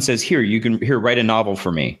 If someone says, here, write a novel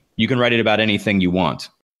for me, you can write it about anything you want.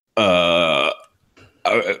 You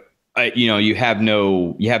have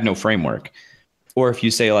no framework. Or if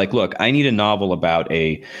you say like, look, I need a novel about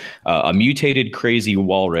a mutated crazy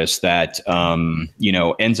walrus that,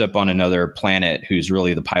 ends up on another planet who's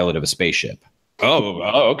really the pilot of a spaceship. Oh,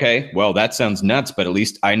 okay. Well, that sounds nuts, but at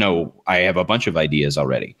least I know I have a bunch of ideas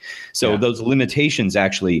already. So those limitations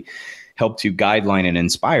actually help to guideline and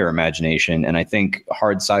inspire imagination. And I think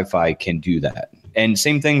hard sci-fi can do that. And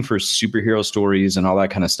same thing for superhero stories and all that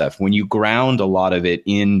kind of stuff. When you ground a lot of it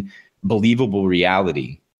in believable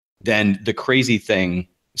reality, then the crazy thing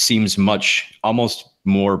seems almost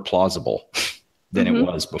more plausible than it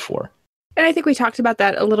was before. And I think we talked about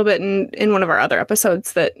that a little bit in one of our other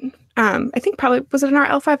episodes that I think probably was it in our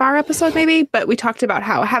L5R episode maybe, but we talked about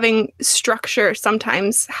how having structure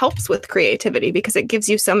sometimes helps with creativity because it gives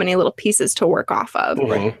you so many little pieces to work off of.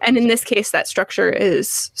 And in this case, that structure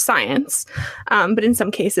is science. But in some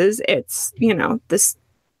cases, it's, this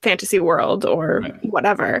fantasy world or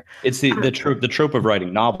whatever. It's the trope of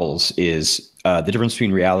writing novels is the difference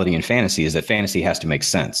between reality and fantasy is that fantasy has to make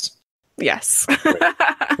sense. Yes.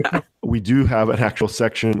 We do have an actual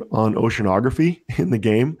section on oceanography in the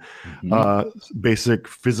game, basic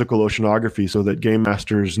physical oceanography, so that game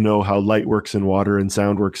masters know how light works in water and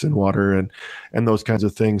sound works in water and those kinds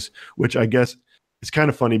of things, which I guess is kind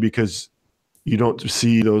of funny because you don't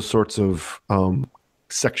see those sorts of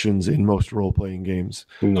sections in most role-playing games.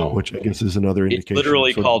 No, which I guess is another indication. It's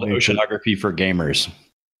literally called oceanography for gamers.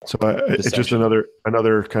 So it's just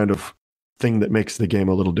another kind of thing that makes the game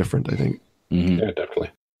a little different, I think. Mm-hmm. Yeah, definitely.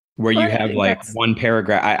 Where you have like one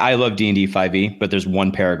paragraph. I love D&D 5e, but there's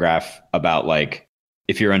one paragraph about like,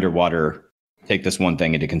 if you're underwater, take this one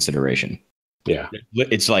thing into consideration. Yeah.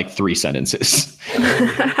 It's like 3 sentences.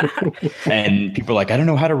 And people are like, I don't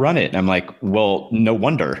know how to run it. And I'm like, well, no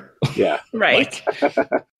wonder. Yeah. Right.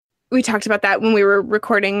 We talked about that when we were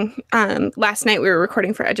recording last night. We were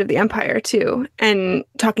recording for Edge of the Empire too, and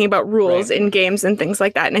talking about rules in games and things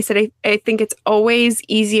like that. And I said, I think it's always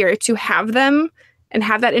easier to have them and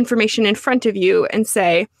have that information in front of you and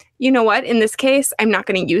say, you know what, in this case, I'm not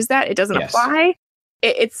going to use that. It doesn't apply.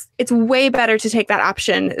 It's way better to take that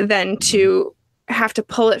option than to have to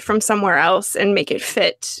pull it from somewhere else and make it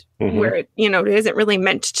fit where it, it isn't really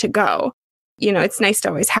meant to go. It's nice to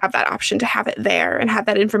always have that option, to have it there and have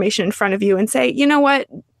that information in front of you and say, you know what,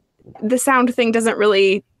 the sound thing doesn't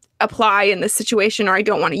really apply in this situation, or I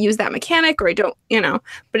don't want to use that mechanic, or I don't,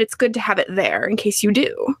 but it's good to have it there in case you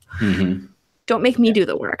do. Mm-hmm. Don't make me do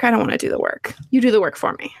the work. I don't want to do the work. You do the work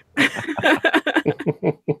for me.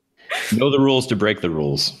 Know the rules to break the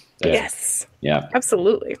rules. Yes. Yeah.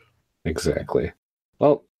 Absolutely. Exactly.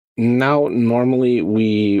 Well, now normally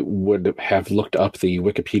we would have looked up the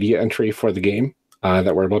Wikipedia entry for the game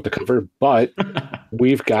that we're about to cover, but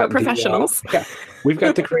we've got professionals. We've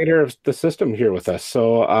got the creator of the system here with us,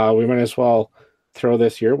 so we might as well throw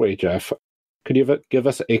this your way, Jeff. Could you give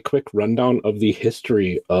us a quick rundown of the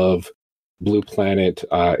history of Blue Planet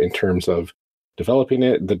in terms of developing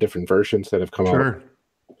it, the different versions that have come out?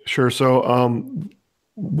 Sure. So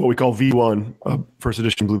what we call V1, first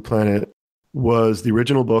edition Blue Planet, was the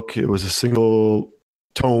original book. It was a single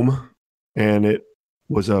tome, and it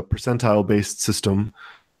was a percentile-based system,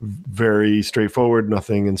 very straightforward,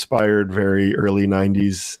 nothing inspired, very early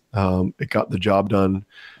 90s. It got the job done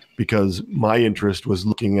because my interest was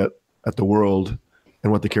looking at the world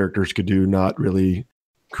and what the characters could do, not really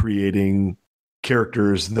creating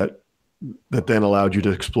characters that then allowed you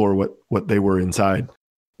to explore what they were inside.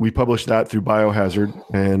 We published that through Biohazard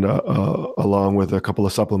and along with a couple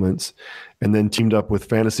of supplements, and then teamed up with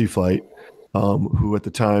Fantasy Flight, who at the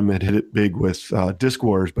time had hit it big with Disc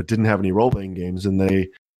Wars, but didn't have any role-playing games. And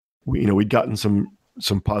we'd gotten some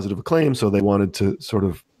positive acclaim, so they wanted to sort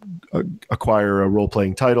of acquire a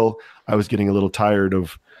role-playing title. I was getting a little tired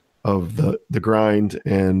of the grind,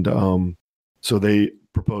 and so they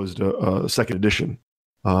proposed a second edition.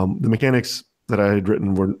 The mechanics that I had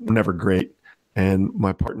written were never great. And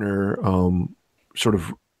my partner, sort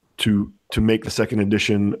of to make the second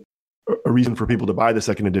edition a reason for people to buy the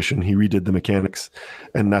second edition, he redid the mechanics,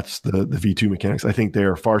 and that's the V2 mechanics. I think they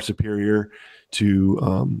are far superior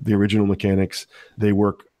to the original mechanics. They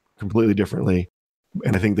work completely differently,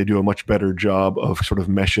 and I think they do a much better job of sort of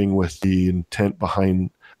meshing with the intent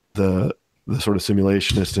behind the sort of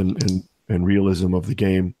simulationist and realism of the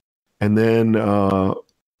game. And then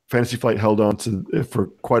Fantasy Flight held on to it for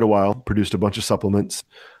quite a while, produced a bunch of supplements.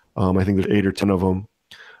 I think there's 8 or 10 of them.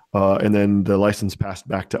 And then the license passed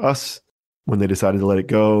back to us when they decided to let it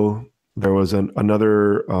go. There was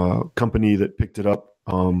another company that picked it up,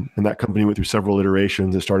 and that company went through several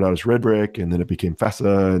iterations. It started out as Red Brick, and then it became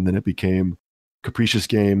FESA, and then it became Capricious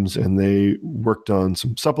Games, and they worked on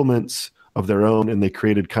some supplements of their own, and they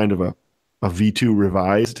created kind of a V2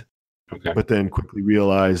 revised, but then quickly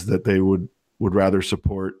realized that they would rather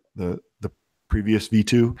support the previous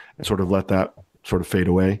V2 and sort of let that sort of fade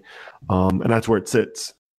away. And that's where it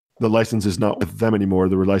sits. The license is not with them anymore.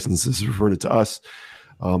 The license is reverted to us.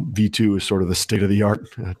 V2 is sort of the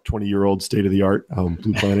state-of-the-art, 20-year-old state-of-the-art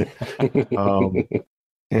Blue Planet.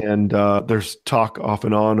 And there's talk off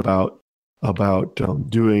and on about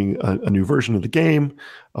doing a new version of the game,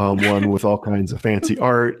 one with all kinds of fancy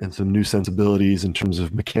art and some new sensibilities in terms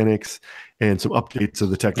of mechanics and some updates of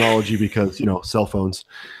the technology because, cell phones.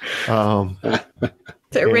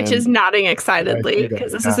 Rich is nodding excitedly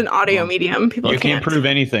because this is an audio medium. People can't prove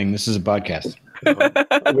anything. This is a podcast.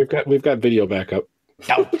 We've got video backup.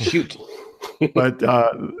 Oh, shoot. But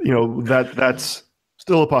that's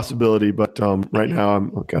Still a possibility, but right now I'm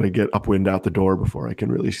got to get Upwind out the door before I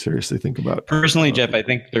can really seriously think about. Personally, Jeff, I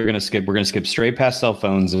think we're going to skip straight past cell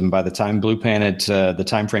phones, and by the time Blue Planet, the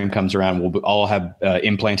time frame comes around, we'll all have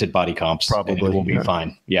implanted body comps. Probably, and it will be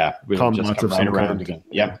fine. Yeah, we'll just come right around again.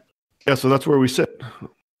 Yep. Yeah, so that's where we sit.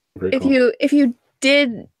 Very If cool. you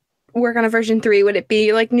did work on a version 3, would it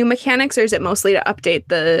be like new mechanics, or is it mostly to update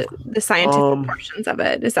the scientific portions of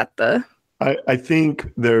it? Is that the? I think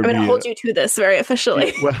I'm going to hold you to this very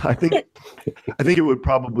officially. Well, I think it would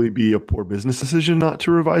probably be a poor business decision not to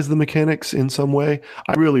revise the mechanics in some way.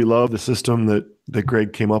 I really love the system that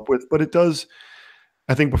Greg came up with, but it does.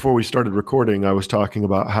 I think before we started recording, I was talking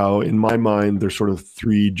about how, in my mind, there's sort of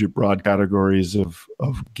 3 broad categories of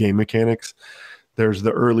game mechanics. There's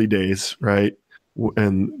the early days, right,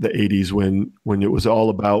 and the 80s when it was all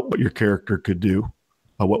about what your character could do,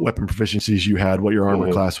 what weapon proficiencies you had, what your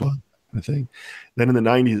armor class was. I think. Then in the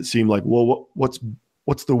 90s, it seemed like, well,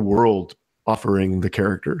 what's the world offering the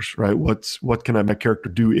characters, right? What can my character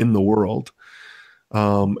do in the world?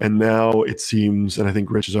 And now it seems, and I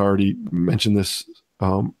think Rich has already mentioned this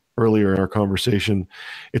earlier in our conversation,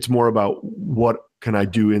 it's more about what can I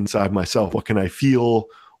do inside myself? What can I feel?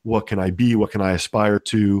 What can I be? What can I aspire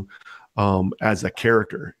to as a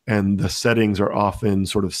character? And the settings are often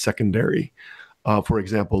sort of secondary. For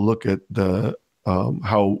example, look at the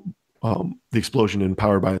explosion in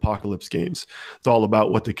Powered by Apocalypse games. It's all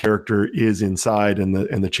about what the character is inside and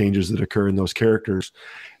the changes that occur in those characters,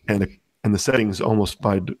 and the settings almost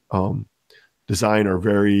by design are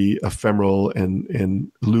very ephemeral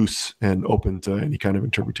and loose and open to any kind of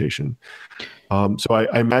interpretation. So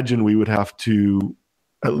I imagine we would have to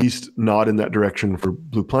at least nod in that direction for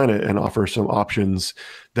Blue Planet and offer some options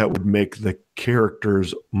that would make the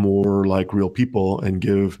characters more like real people and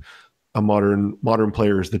give a modern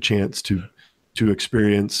players the chance to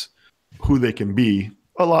experience who they can be,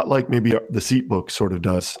 a lot like maybe the Seat book sort of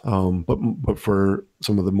does, but for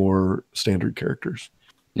some of the more standard characters.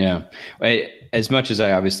 Yeah, as much as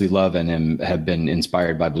I obviously love and have been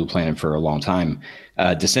inspired by Blue Planet for a long time,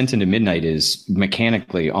 Descent into Midnight is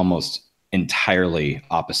mechanically almost entirely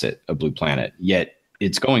opposite of Blue Planet, yet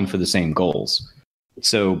it's going for the same goals.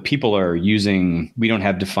 So people are we don't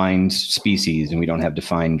have defined species and we don't have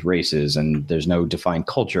defined races and there's no defined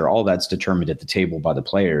culture. All that's determined at the table by the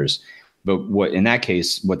players. But in that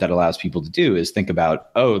case, what that allows people to do is think about,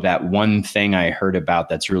 oh, that one thing I heard about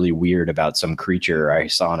that's really weird about some creature I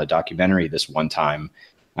saw in a documentary this one time.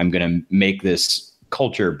 I'm going to make this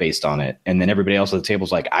culture based on it. And then everybody else at the table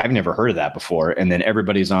is like, I've never heard of that before. And then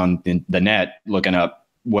everybody's on the net looking up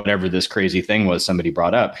whatever this crazy thing was somebody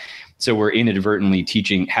brought up. So we're inadvertently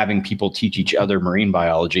having people teach each other marine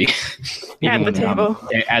biology at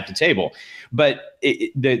the table. But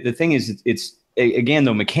the thing is, it's again,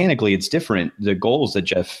 though, mechanically, it's different. The goals that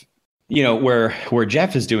Jeff, where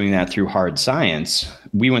Jeff is doing that through hard science,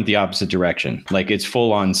 we went the opposite direction. Like it's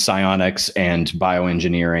full on psionics and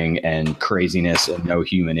bioengineering and craziness and no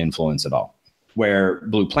human influence at all. Where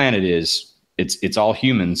Blue Planet it's all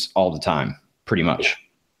humans all the time, pretty much.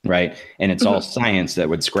 Right. And it's all science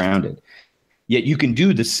that's grounded. Yet you can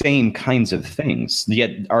do the same kinds of things.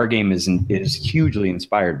 Yet our game is hugely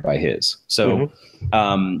inspired by his. So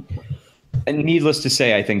and needless to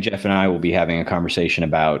say, I think Jeff and I will be having a conversation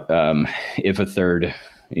about if a third,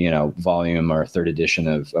 volume or third edition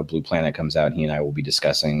of Blue Planet comes out, he and I will be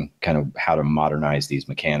discussing kind of how to modernize these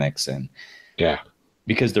mechanics. And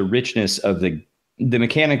because the richness of the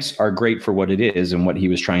mechanics are great for what it is and what he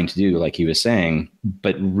was trying to do, like he was saying.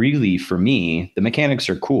 But really, for me, the mechanics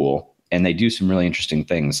are cool and they do some really interesting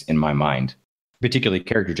things in my mind, particularly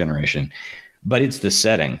character generation. But it's the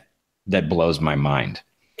setting that blows my mind.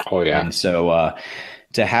 Oh, yeah. And so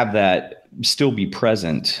to have that still be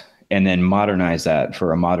present and then modernize that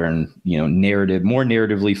for a modern, narrative, more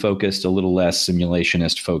narratively focused, a little less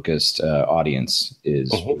simulationist focused audience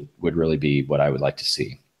would really be what I would like to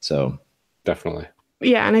see. So. Definitely.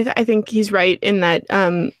 Yeah, and I think he's right in that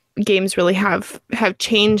games really have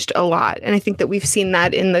changed a lot, and I think that we've seen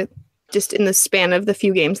that in the span of the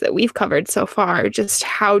few games that we've covered so far, just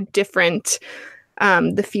how different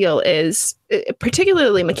the feel is,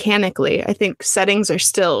 particularly mechanically. I think settings are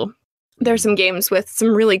still, there's some games with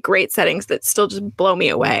some really great settings that still just blow me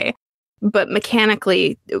away, but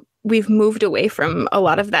mechanically we've moved away from a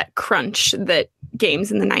lot of that crunch that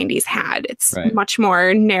games in the 90s had. It's much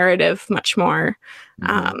more narrative, much more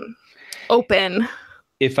open.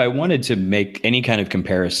 If I wanted to make any kind of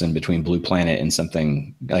comparison between Blue Planet and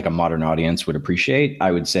something like a modern audience would appreciate,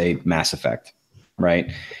 I would say Mass Effect. right?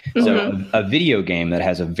 Mm-hmm. So a video game that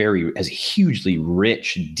has a hugely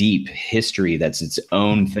rich, deep history that's its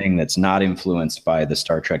own thing, that's not influenced by the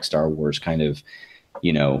Star Trek, Star Wars kind of,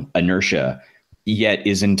 inertia, yet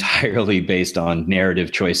is entirely based on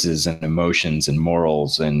narrative choices and emotions and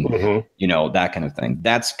morals and, that kind of thing.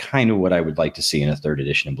 That's kind of what I would like to see in a 3rd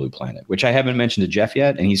edition of Blue Planet, which I haven't mentioned to Jeff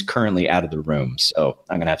yet, and he's currently out of the room. So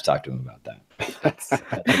I'm going to have to talk to him about that.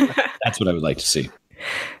 That's what I would like to see.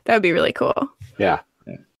 That would be really cool. Yeah.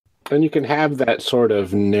 And you can have that sort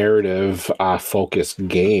of narrative focused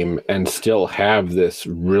game and still have this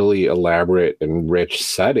really elaborate and rich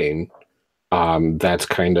setting. That's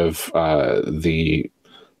kind of the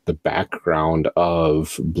background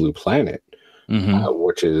of Blue Planet,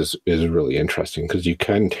 which is really interesting because you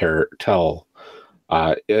can tell.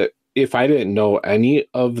 If I didn't know any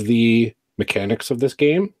of the mechanics of this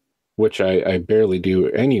game, which I barely do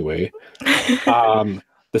anyway,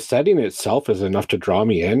 the setting itself is enough to draw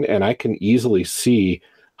me in, and I can easily see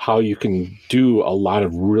how you can do a lot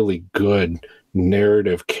of really good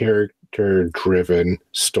narrative, character-driven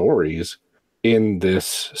stories in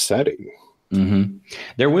this setting.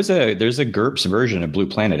 There's a GURPS version of Blue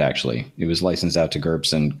Planet, actually. It was licensed out to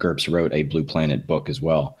GURPS, and GURPS wrote a Blue Planet book as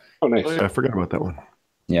well. Oh, nice. Oh, yeah, I forgot about that one.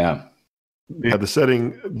 Yeah. Yeah, the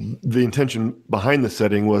setting, the intention behind the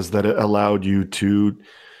setting was that it allowed you to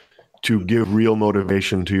give real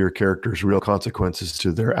motivation to your characters, real consequences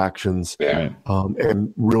to their actions,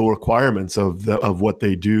 and real requirements of what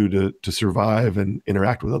they do to survive and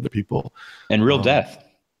interact with other people. And real death.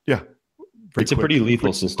 Yeah. It's a pretty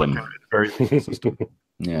lethal system. Very lethal system.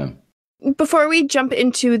 Yeah. Before we jump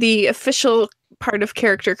into the official part of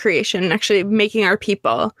character creation, actually making our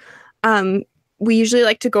people, we usually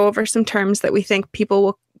like to go over some terms that we think people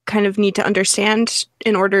will kind of need to understand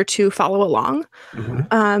in order to follow along.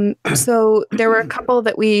 So there were a couple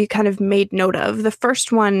that we kind of made note of. The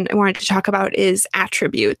first one I wanted to talk about is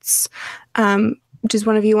attributes. Does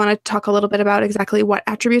one of you want to talk a little bit about exactly what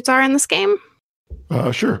attributes are in this game?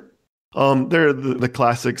 Sure. They're the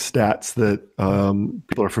classic stats that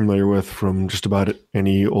people are familiar with from just about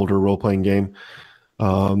any older role-playing game.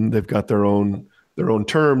 They've got their own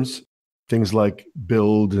terms, things like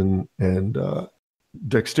build and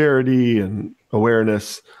dexterity and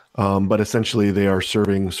awareness, but essentially they are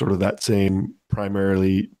serving sort of that same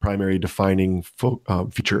primary defining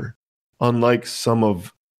feature. Unlike some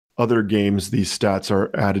of other games, these stats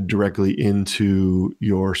are added directly into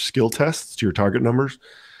your skill tests, to your target numbers.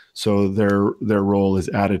 So their role is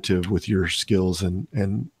additive with your skills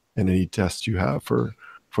and any tests you have for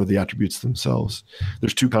the attributes themselves.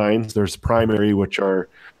 There's two kinds. There's primary, which are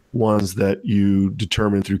ones that you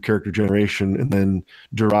determine through character generation, and then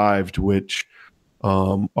derived, which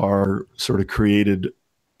are sort of created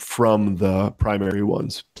from the primary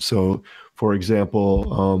ones. So, for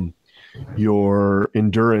example, your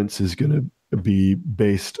endurance is going to be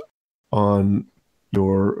based on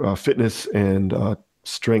your fitness and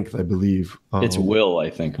strength, I believe. It's will, I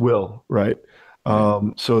think. Will, right.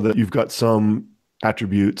 So that you've got some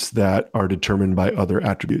attributes that are determined by other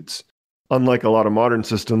attributes. Unlike a lot of modern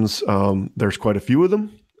systems, there's quite a few of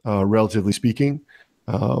them, relatively speaking.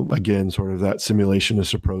 Again, sort of that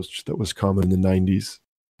simulationist approach that was common in the 90s.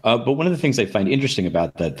 But one of the things I find interesting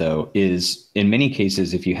about that, though, is in many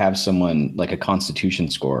cases, if you have someone like a constitution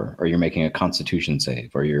score, or you're making a constitution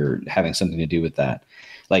save, or you're having something to do with that,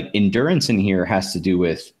 like endurance in here has to do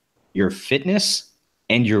with your fitness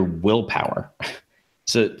and your willpower.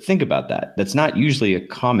 So think about that. That's not usually a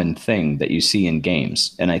common thing that you see in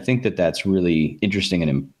games. And I think that that's really interesting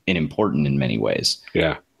and important in many ways.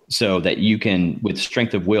 Yeah. So that you can, with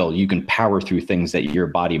strength of will, you can power through things that your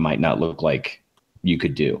body might not look like you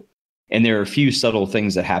could do. And there are a few subtle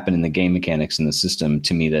things that happen in the game mechanics in the system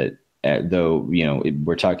to me that, though,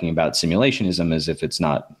 we're talking about simulationism as if it's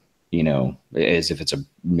not, as if it's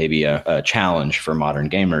maybe a challenge for modern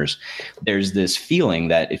gamers. There's this feeling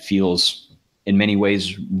that it feels in many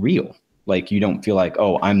ways real. Like you don't feel like,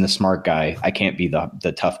 oh, I'm the smart guy, I can't be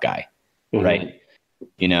the tough guy, right?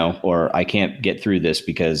 Or I can't get through this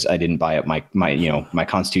because I didn't buy up my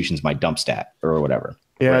constitution's my dump stat or whatever.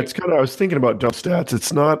 Yeah, right? It's kind of, I was thinking about dump stats.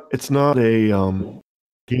 It's not a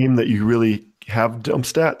game that you really have dump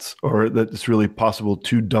stats, or that it's really possible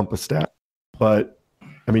to dump a stat. But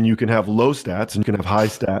I mean, you can have low stats and you can have high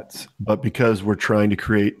stats, but because we're trying to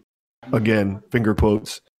create, again, finger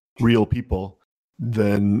quotes, real people,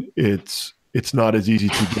 then it's not as easy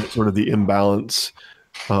to get sort of the imbalance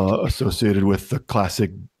associated with the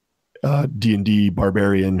classic D&D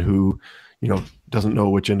barbarian who, doesn't know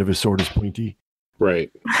which end of his sword is pointy.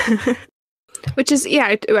 Right. Which is,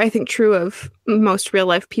 yeah, I think true of most real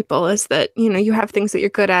life people is that, you have things that you're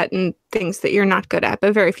good at and things that you're not good at,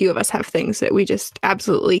 but very few of us have things that we just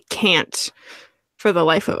absolutely can't, for the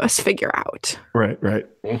life of us, figure out. Right.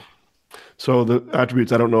 So the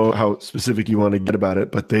attributes, I don't know how specific you want to get about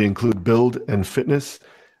it, but they include build and fitness,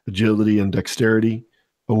 agility and dexterity,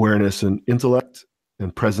 awareness and intellect,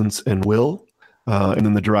 and presence and will. And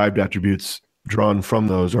then the derived attributes drawn from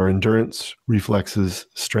those are endurance, reflexes,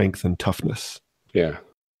 strength, and toughness. Yeah.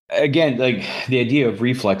 Again, like the idea of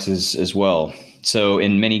reflexes as well. So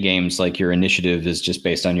in many games, like your initiative is just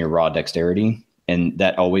based on your raw dexterity. And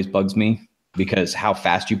that always bugs me because how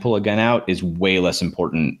fast you pull a gun out is way less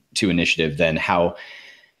important to initiative than how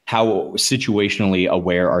situationally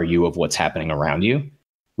aware are you of what's happening around you,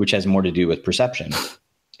 which has more to do with perception.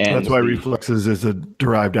 And that's why reflexes is a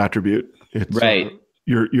derived attribute. It's right.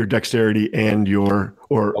 Your dexterity and your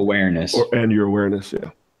awareness. And your awareness, yeah.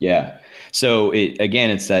 Yeah. So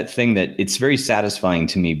it's that thing that it's very satisfying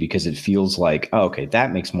to me because it feels like, oh, okay,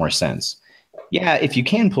 that makes more sense. Yeah, if you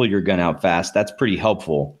can pull your gun out fast, that's pretty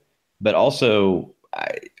helpful. But also,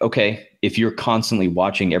 okay, if you're constantly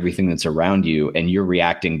watching everything that's around you and you're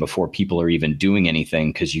reacting before people are even doing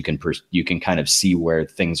anything because you can kind of see where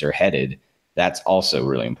things are headed, that's also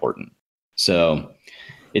really important. So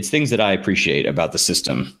it's things that I appreciate about the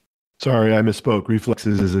system. Sorry, I misspoke.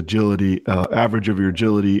 Reflexes is agility, average of your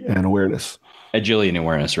agility and awareness. Agility and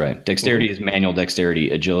awareness, right. Dexterity is manual dexterity.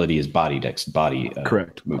 Agility is body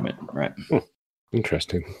correct movement, right.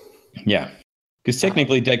 Interesting. Yeah. Because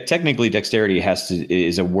technically dexterity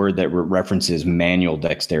is a word that references manual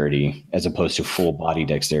dexterity as opposed to full body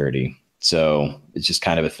dexterity. So it's just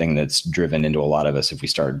kind of a thing that's driven into a lot of us if we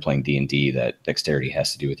started playing D&D, that dexterity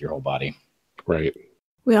has to do with your whole body. Right.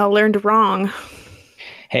 We all learned wrong.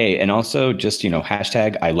 Hey, and also just,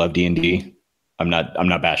 hashtag I love D&D. I'm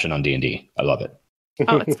not bashing on D&D. I love it.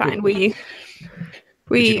 Oh, it's fine. We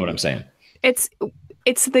you know what I'm saying. It's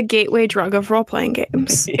the gateway drug of role-playing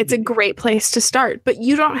games. It's a great place to start, but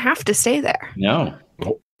you don't have to stay there. No.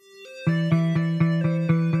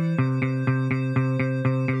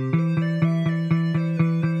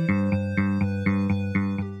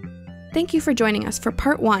 Thank you for joining us for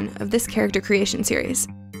part 1 of this character creation series.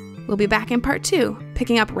 We'll be back in part 2,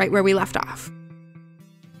 picking up right where we left off.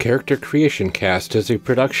 Character Creation Cast is a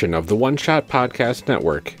production of the One Shot Podcast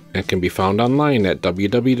Network and can be found online at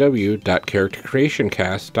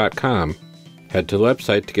www.charactercreationcast.com. Head to the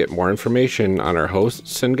website to get more information on our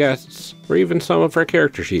hosts and guests, or even some of our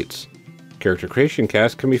character sheets. Character Creation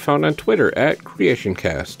Cast can be found on Twitter at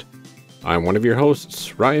CreationCast. I'm one of your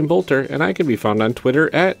hosts, Ryan Bolter, and I can be found on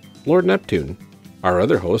Twitter at Lord Neptune. Our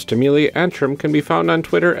other host, Amelia Antrim, can be found on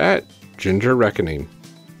Twitter at Ginger Reckoning.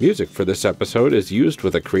 Music for this episode is used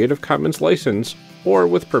with a Creative Commons license or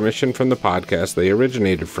with permission from the podcast they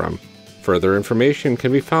originated from. Further information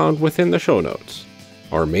can be found within the show notes.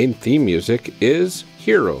 Our main theme music is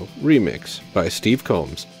Hero Remix by Steve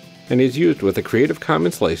Combs and is used with a Creative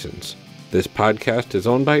Commons license. This podcast is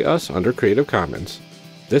owned by us under Creative Commons.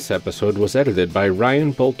 This episode was edited by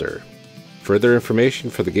Ryan Bolter. Further information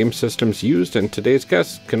for the game systems used and today's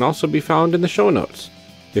guests can also be found in the show notes.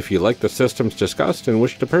 If you like the systems discussed and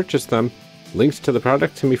wish to purchase them, links to the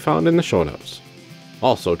products can be found in the show notes.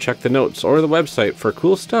 Also, check the notes or the website for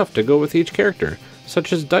cool stuff to go with each character,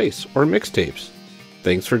 such as dice or mixtapes.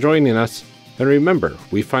 Thanks for joining us, and remember,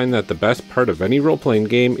 we find that the best part of any role-playing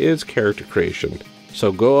game is character creation,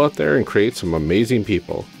 so go out there and create some amazing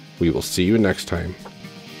people. We will see you next time.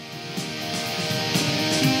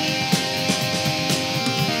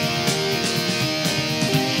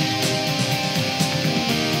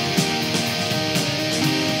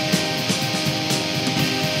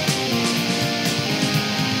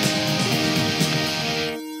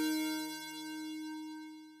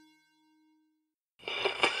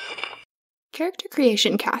 Character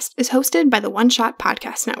Creation Cast is hosted by the One Shot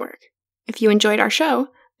Podcast Network. If you enjoyed our show,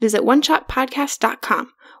 visit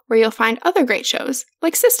oneshotpodcast.com, where you'll find other great shows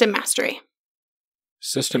like System Mastery.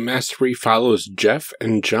 System Mastery follows Jeff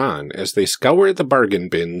and John as they scour the bargain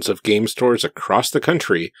bins of game stores across the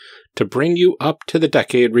country to bring you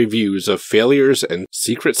up-to-the-decade reviews of failures and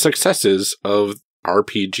secret successes of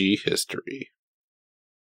RPG history.